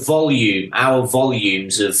our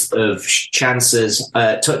volumes of chances,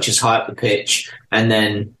 touches high up the pitch, and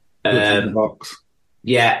then box.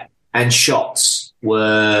 and shots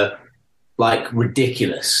were like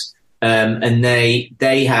ridiculous. And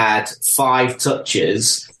they had 5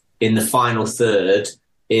 touches in the final third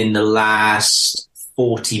in the last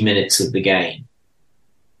 40 minutes of the game.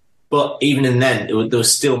 But even in then, there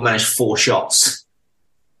was still managed 4 shots.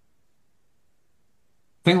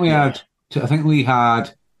 I think we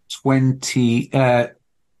had 20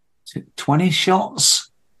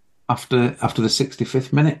 shots after the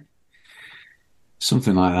 65th minute.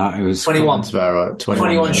 Something like that. It was 21. That's about right.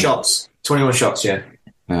 21 shots. 21 shots, yeah.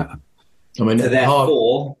 Yeah. I mean, So they're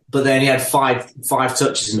 4, but they only had five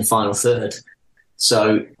touches in the final third.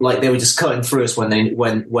 So, like, they were just cutting through us when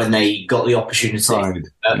they got the opportunity. Right.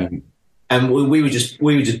 And we were just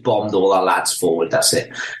bombed all our lads forward. That's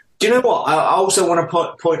it. Do you know what? I also want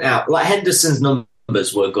to point out, like, Henderson's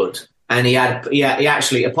numbers were good, and he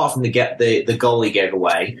actually, apart from the goal he gave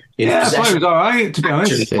away, I thought he was all right, to be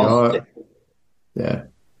honest. Yeah.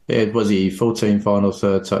 Was he 14 final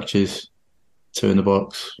third touches, 2 in the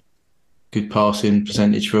box? Good passing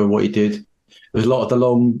percentage for what he did. There's a lot of the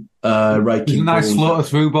long raking. A nice slaughter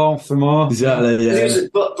through ball for more. Exactly. Yeah.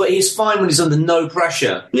 But he's fine when he's under no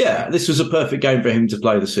pressure. Yeah, this was a perfect game for him to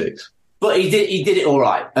play the 6. But he did it all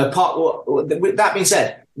right. With that being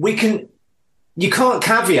said, you can't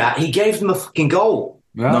caveat. He gave them a fucking goal.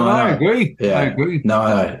 No, I agree. Yeah. I agree.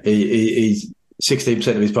 No. He's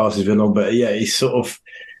 16% of his passes were long, but yeah, he's sort of.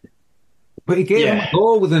 But he gave him a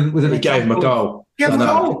goal with an. He gave him a goal.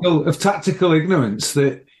 Of tactical ignorance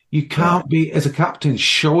that you can't be, as a captain,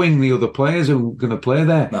 showing the other players who are going to play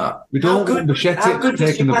there. No. We don't want Bichetti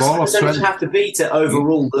taking the ball off. How good have to be to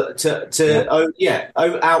overrule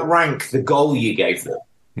outrank the goal you gave them?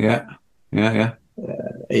 Yeah.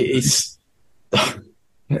 It's.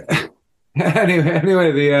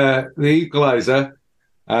 Anyway, the equaliser.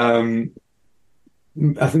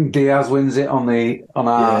 I think Diaz wins it on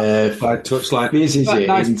our touchline.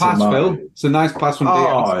 Nice pass, Phil. It's a nice pass from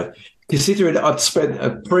Diaz. Considering I'd spent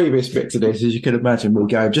a previous bit to this, as you can imagine, we'll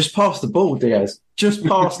go, just pass the ball, Diaz. Just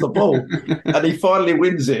pass the ball. And he finally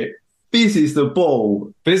wins it. Fizzes the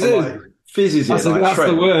ball. Fizzes it. That's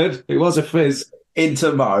the word. It was a fizz.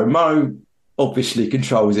 Into Mo. Mo obviously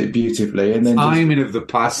controls it beautifully. And then timing of the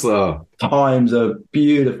pass, though. Times a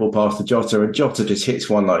beautiful pass to Jota, and Jota just hits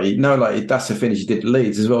one that's the finish he did to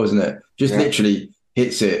Leeds as well, isn't it? Just literally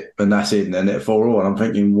hits it, and that's in, and it 4-4. And I'm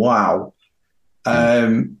thinking, wow.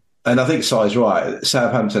 And I think Si's right.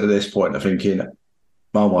 Southampton at this point are thinking,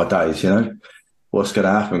 oh my days, what's going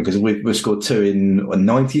to happen? Because we scored 2 in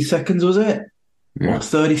 90 seconds, was it? Yeah. Or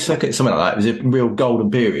 30 seconds, something like that. It was a real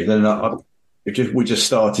golden period, and we just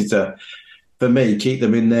started to, for me, keep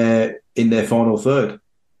them in their final third.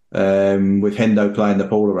 With Hendo playing the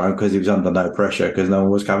ball around because he was under no pressure because no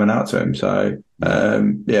one was coming out to him. So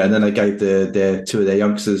and then they gave their 2 of their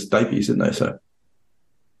youngsters debuts, didn't they? So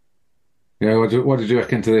yeah, what did you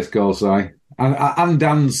reckon to this goal, Si? And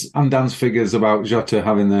Dan's figures about Jota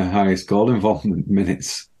having the highest goal involvement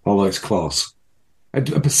minutes, although it's close. A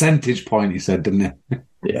percentage point, he said, didn't he?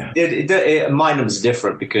 Yeah. My numbers are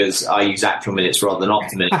different because I use actual minutes rather than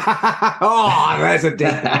opta minutes. There's a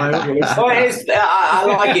difference. I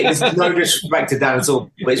like it. There's no disrespect to Dan at all.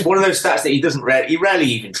 But it's one of those stats that he rarely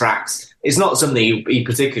even tracks. It's not something he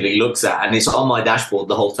particularly looks at, and it's on my dashboard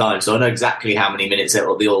the whole time. So I know exactly how many minutes they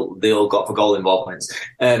all got for goal involvements.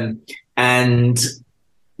 But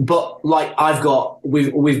like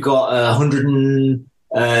we've got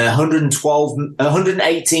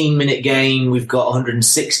 118 minute game. We've got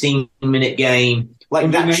 116 minute game.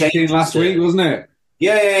 Like that changed last week, wasn't it?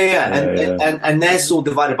 Yeah. And theirs is all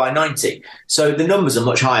divided by 90. So the numbers are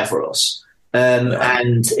much higher for us.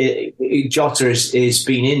 And Jota has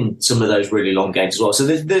been in some of those really long games as well. So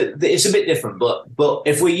it's a bit different. But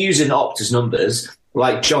if we're using Opta's numbers,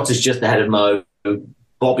 like Jota's just ahead of Mo,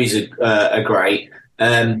 Bobby's are great.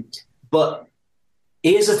 But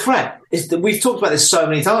he is a threat. We've talked about this so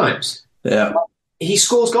many times. Yeah. He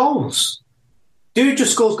scores goals. Dude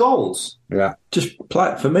just scores goals. Yeah. Just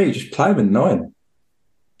play him in 9.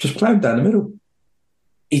 Just play him down the middle.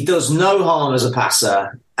 He does no harm as a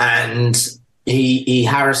passer, and he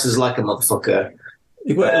harasses like a motherfucker.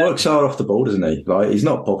 He works hard off the ball, doesn't he? Like, he's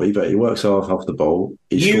not Bobby, but he works hard off the ball.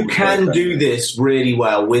 You can do this really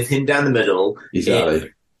well with him down the middle. Exactly.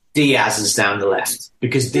 Diaz is down the left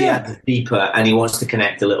because Diaz is deeper and he wants to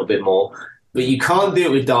connect a little bit more. But you can't do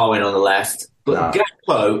it with Darwin on the left. But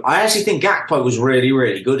Gakpo, I actually think Gakpo was really,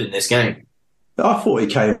 really good in this game. I thought he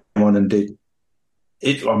came on and did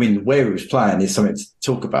it. I mean, where he was playing is something to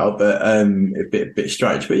talk about, but a bit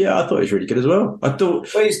strange. But yeah, I thought he was really good as well. I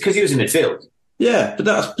thought because he was in midfield. Yeah, but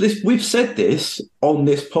that's this. We've said this on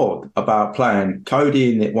this pod about playing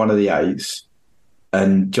Cody in one of the eights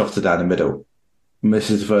and Jota down the middle. And this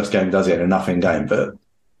is the first game he does it in a nothing game, but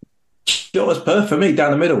Jota's perfect for me down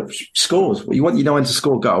the middle. Scores. You want when to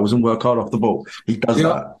score goals and work hard off the ball. He does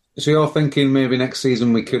that. So you're thinking maybe next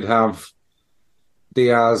season we could have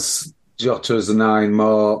Diaz, Jota as the 9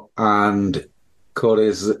 more, and Cody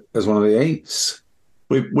as one of the 8s?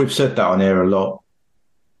 We've said that on here a lot.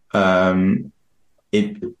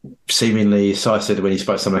 It seemingly, Si said when he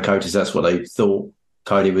spoke to some of the coaches, that's what they thought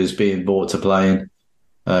Cody was being brought to playing.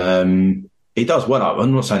 He does well.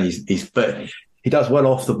 I'm not saying but he does well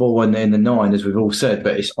off the ball in the 9, as we've all said.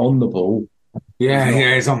 But it's on the ball.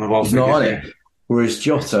 He's on the ball. He's not on it. Whereas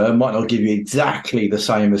Jota might not give you exactly the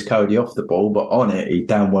same as Cody off the ball, but on it, he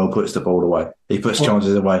damn well puts the ball away. He puts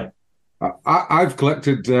chances away. I've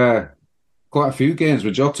collected quite a few games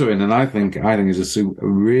with Jota in, and I think he's a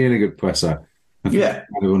really good presser.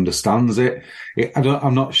 Who understands it.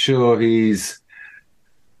 I'm not sure he's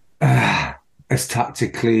as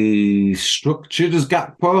tactically structured as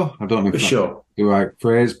Gakpo. I don't know if that's the right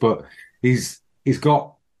phrase, but he's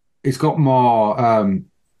got more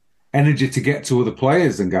energy to get to other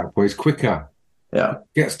players than Gakpo. He's quicker. Yeah,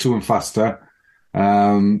 gets to him faster.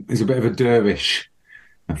 He's a bit of a dervish.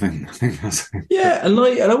 I think that's it. Yeah, and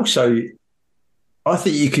also, I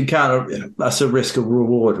think you can that's a risk of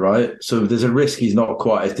reward, right? So there's a risk he's not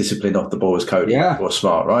quite as disciplined off the ball as Cody or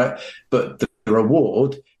Smart, right? But the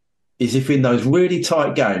reward is if in those really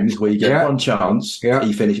tight games where you get one chance,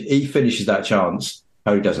 he finishes that chance.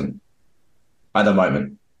 Cody doesn't at the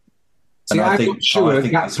moment. See, I'm not sure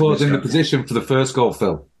Gakpo's in the position for the first goal,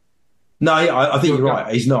 Phil. No, I think you're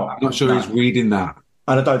right. He's not. I'm not sure he's reading that.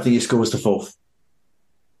 And I don't think he scores the 4th.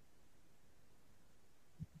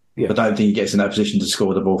 Yeah. I don't think he gets in that position to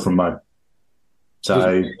score the ball from Mo.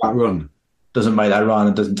 So doesn't make that run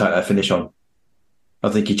and doesn't take that finish on. I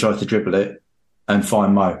think he tries to dribble it and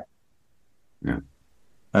find Mo. Yeah.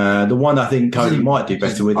 The one I think Cody might do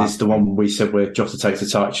better with is the one we said where Jota takes a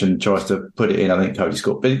touch and tries to put it in. I think Cody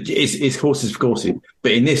scored. But it's horses for courses.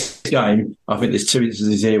 But in this game, I think there's 2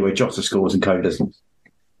 instances here where Jota scores and Cody doesn't.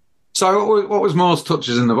 So what was most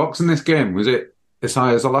touches in the box in this game? Was it as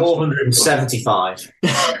high as the last 475.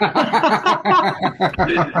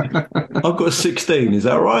 I've got 16, is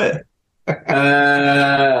that right?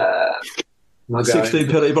 16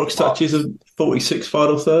 penalty box touches and 46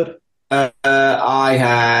 final third? I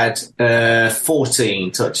had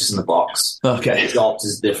 14 touches in the box. Okay. Shots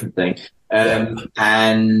is a different thing.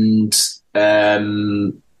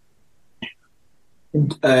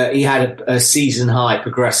 He had a season high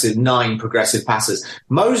 9 progressive passes.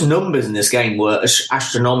 Mo's numbers in this game were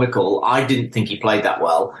astronomical. I didn't think he played that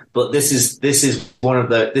well, but this is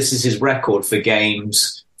his record for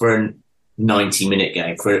games for a 90-minute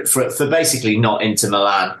game for basically not Inter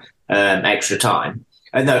Milan extra time.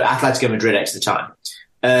 No, Atletico Madrid extra time.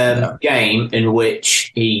 Game in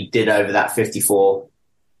which he did over that 54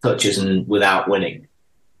 touches and without winning.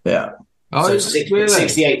 Yeah. So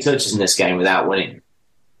 68 touches in this game without winning.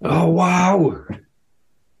 Oh, wow.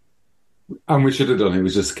 And we should have done it. He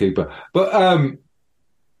was just a keeper. But I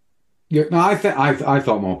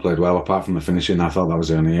thought Mo played well, apart from the finishing. I thought that was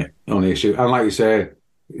the only issue. And like you say,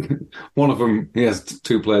 one of them, he has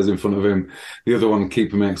 2 players in front of him. The other one,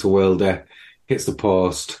 keeper makes a worldie, hits the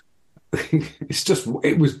post.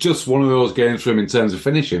 It was just one of those games for him in terms of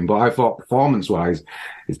finishing. But I thought performance-wise,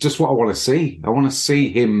 it's just what I want to see. I want to see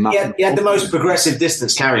him. He had the most progressive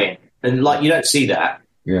distance carrying, and you don't see that.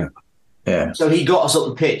 Yeah. So he got us up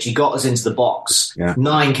the pitch. He got us into the box. Yeah.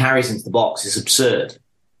 9 carries into the box is absurd.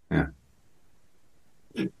 Yeah.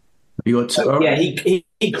 You got 2.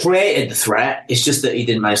 He created the threat. It's just that he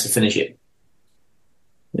didn't manage to finish it.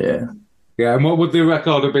 Yeah. Yeah, and what would the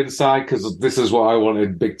record have been, Si? Because this is what I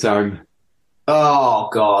wanted big time. Oh,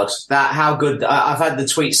 God. How good. I've had the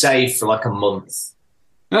tweet saved for like a month.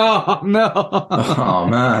 Oh, no. Oh,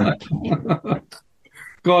 man.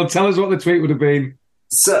 Go on, tell us what the tweet would have been.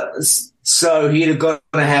 So he'd have gone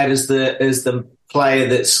ahead as the player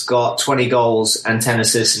that's got 20 goals and 10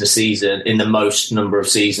 assists in a season in the most number of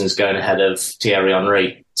seasons, going ahead of Thierry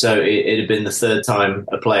Henry. So it'd have been the 3rd time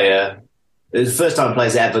a player It was the first time a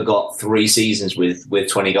player's ever got 3 seasons with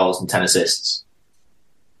 20 goals and 10 assists.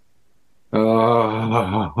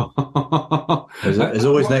 There's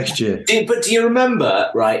always next year. But do you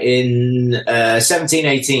remember, right, in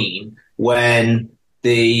 17-18, when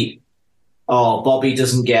Bobby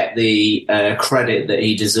doesn't get the credit that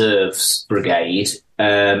he deserves brigade,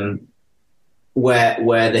 where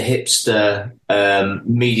the hipster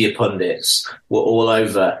media pundits were all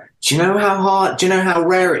over. Do you know how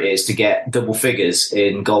rare it is to get double figures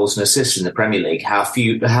in goals and assists in the Premier League? How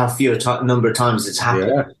few number of times it's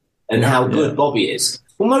happened, and how good Bobby is.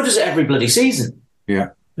 Well, Mo does it every bloody season. Yeah.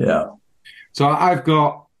 Yeah. So I've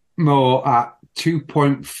got Mo at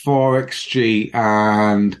 2.4 XG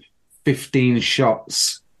and 15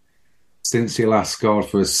 shots since he last scored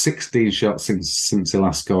for us. 16 shots since he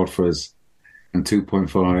last scored for us, and 2.4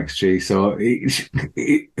 XG. So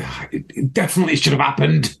it definitely should have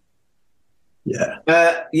happened.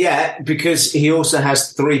 Yeah, because he also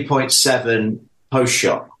has 3.7 post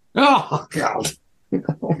shot. Oh God,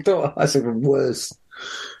 That's even worse.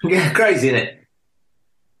 Yeah, crazy, isn't it?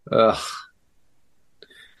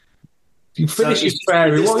 You finish him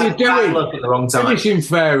Fairy. What are you doing? Look at the wrong time. Finish him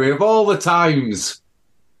Fairy of all the times.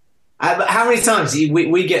 But how many times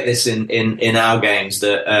we get this in our games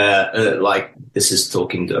that like this is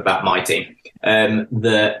talking about my team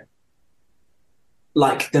that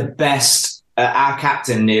like the best. Our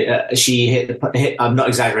captain, she hit. I'm not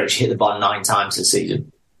exaggerating. She hit the bar 9 times this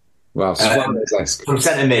season. Wow, from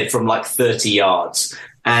centre mid from like 30 yards,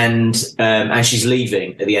 and she's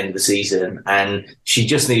leaving at the end of the season, and she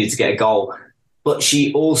just needed to get a goal. But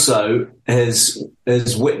she also has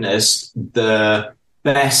witnessed the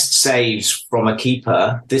best saves from a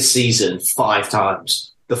keeper this season 5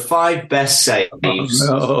 times. The 5 best saves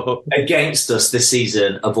against us this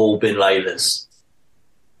season have all been Layla's.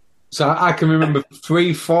 So I can remember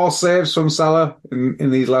 3-4 saves from Salah in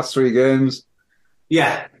these last 3 games.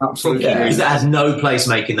 Yeah, absolutely. That has no place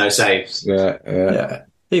making those saves. Yeah.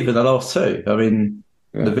 Even the last 2. I mean,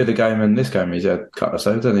 the Villa game and this game, he's had a couple of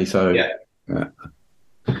saves, hasn't he? So yeah.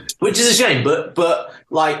 Which is a shame, but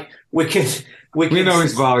like we know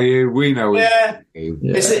his value. We know. Yeah.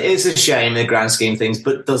 It's a shame in the grand scheme of things,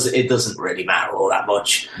 but it doesn't really matter all that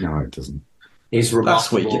much. No, it doesn't. He's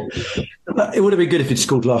remarkable. Last weekend. It would have been good if he'd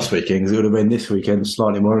scored last weekend, because it would have been this weekend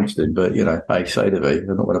slightly more interesting. But, hey, say to be.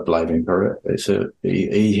 I'm not going to blame him for it.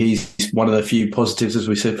 He's one of the few positives, as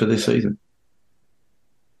we said, for this season.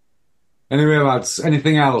 Anyway, lads,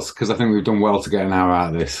 anything else? Because I think we've done well to get an hour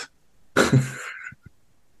out of this.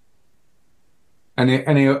 Any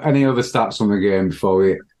other stats from the game before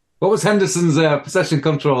we... What was Henderson's possession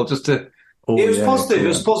control? Just to... It was positive. It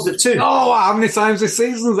was positive too. Oh, how many times this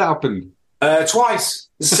season has happened? Twice.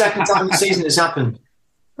 It's the second time this season it's happened.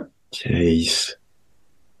 Jeez.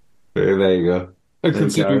 There you go. And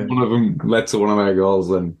considering one of them led to one of our goals,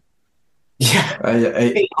 then. Yeah.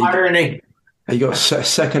 Irony. He got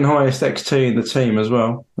second highest XT in the team as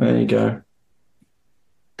well. There you go.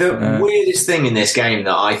 The weirdest thing in this game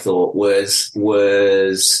that I thought was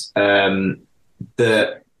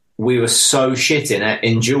that we were so shit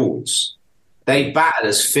in duels. They battered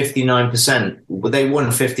us 59%. They won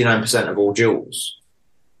 59% of all duels.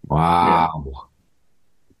 Wow. Yeah.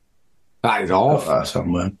 That is awful.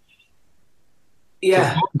 Somewhere.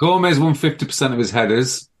 Yeah. Gomez won 50% of his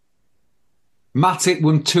headers. Matip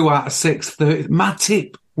won 2 out of 6.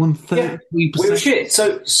 Matip won 33%. We were shit.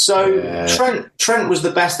 So Trent was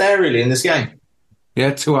the best aerially in this game.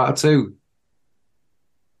 Yeah, 2 out of 2.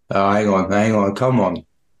 Oh, hang on. Come on.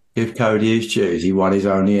 Give Cody his dues. He won his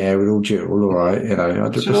only aerial duel, all right,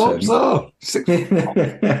 100%. So.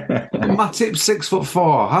 Matip's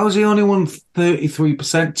 6'4". How's he only won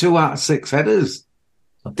 33%? 2 out of 6 headers.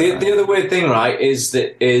 The other weird thing, right, is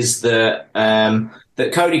that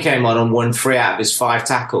Cody came on and won 3 out of his 5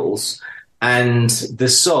 tackles, and the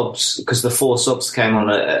subs, because the 4 subs came on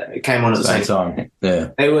at the same time. Yeah,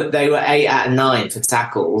 they were 8 out of 9 for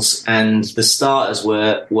tackles, and the starters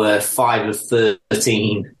were 5 of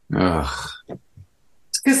 13. Ugh.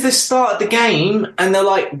 It's because they started the game and they're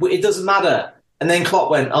like, it doesn't matter. And then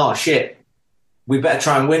Klopp went, oh shit, we better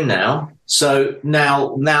try and win now. So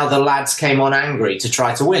now the lads came on angry to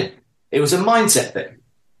try to win. It was a mindset thing.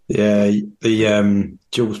 Yeah, the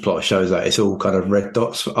Jules plot shows that it's all kind of red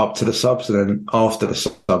dots up to the subs, and then after the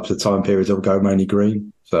subs, the time periods will go mainly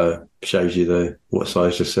green. So it shows you what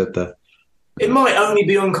size just said there. It might only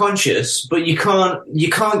be unconscious, but you can't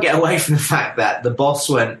get away from the fact that the boss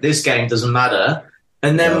went, this game doesn't matter.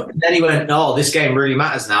 And then he went, oh, this game really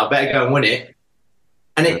matters now. Better go and win it.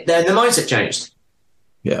 And then the mindset changed.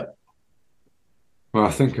 Yeah. Well,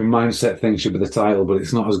 I think a mindset thing should be the title, but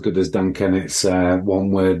it's not as good as Dan Kennett's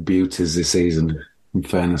one-word beauties this season, in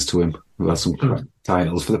fairness to him. We've had some correct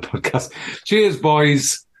titles for the podcast. Cheers,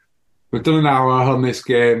 boys. We've done an hour on this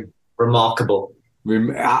game. Remarkable.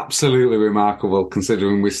 Absolutely remarkable,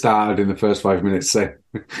 considering we started in the first 5 minutes saying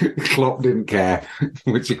Klopp didn't care,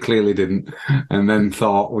 which he clearly didn't, and then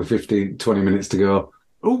thought with 20 minutes to go,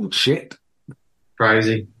 oh, shit.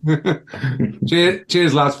 Crazy.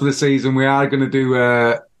 Cheers, lads, for the season. We are going to do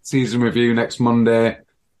a season review next Monday.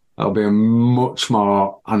 That'll be a much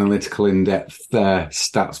more analytical, in-depth,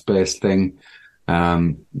 stats-based thing.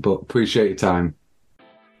 But appreciate your time.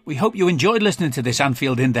 We hope you enjoyed listening to this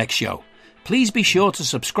Anfield Index show. Please be sure to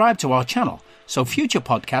subscribe to our channel so future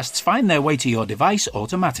podcasts find their way to your device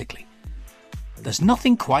automatically. There's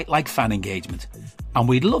nothing quite like fan engagement, and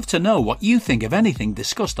we'd love to know what you think of anything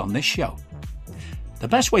discussed on this show. The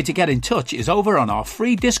best way to get in touch is over on our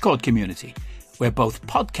free Discord community, where both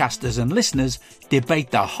podcasters and listeners debate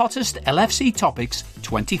the hottest LFC topics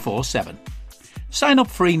 24/7. Sign up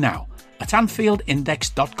free now at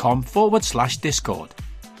AnfieldIndex.com/Discord.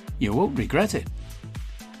 You won't regret it.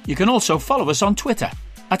 You can also follow us on Twitter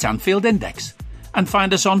at Anfield Index and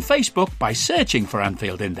find us on Facebook by searching for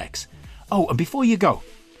Anfield Index. Oh, and before you go,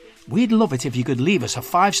 we'd love it if you could leave us a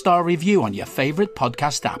 5-star review on your favourite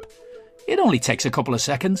podcast app. It only takes a couple of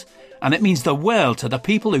seconds, and it means the world to the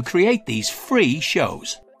people who create these free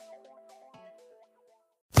shows.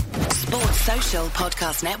 Sports Social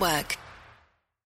Podcast Network.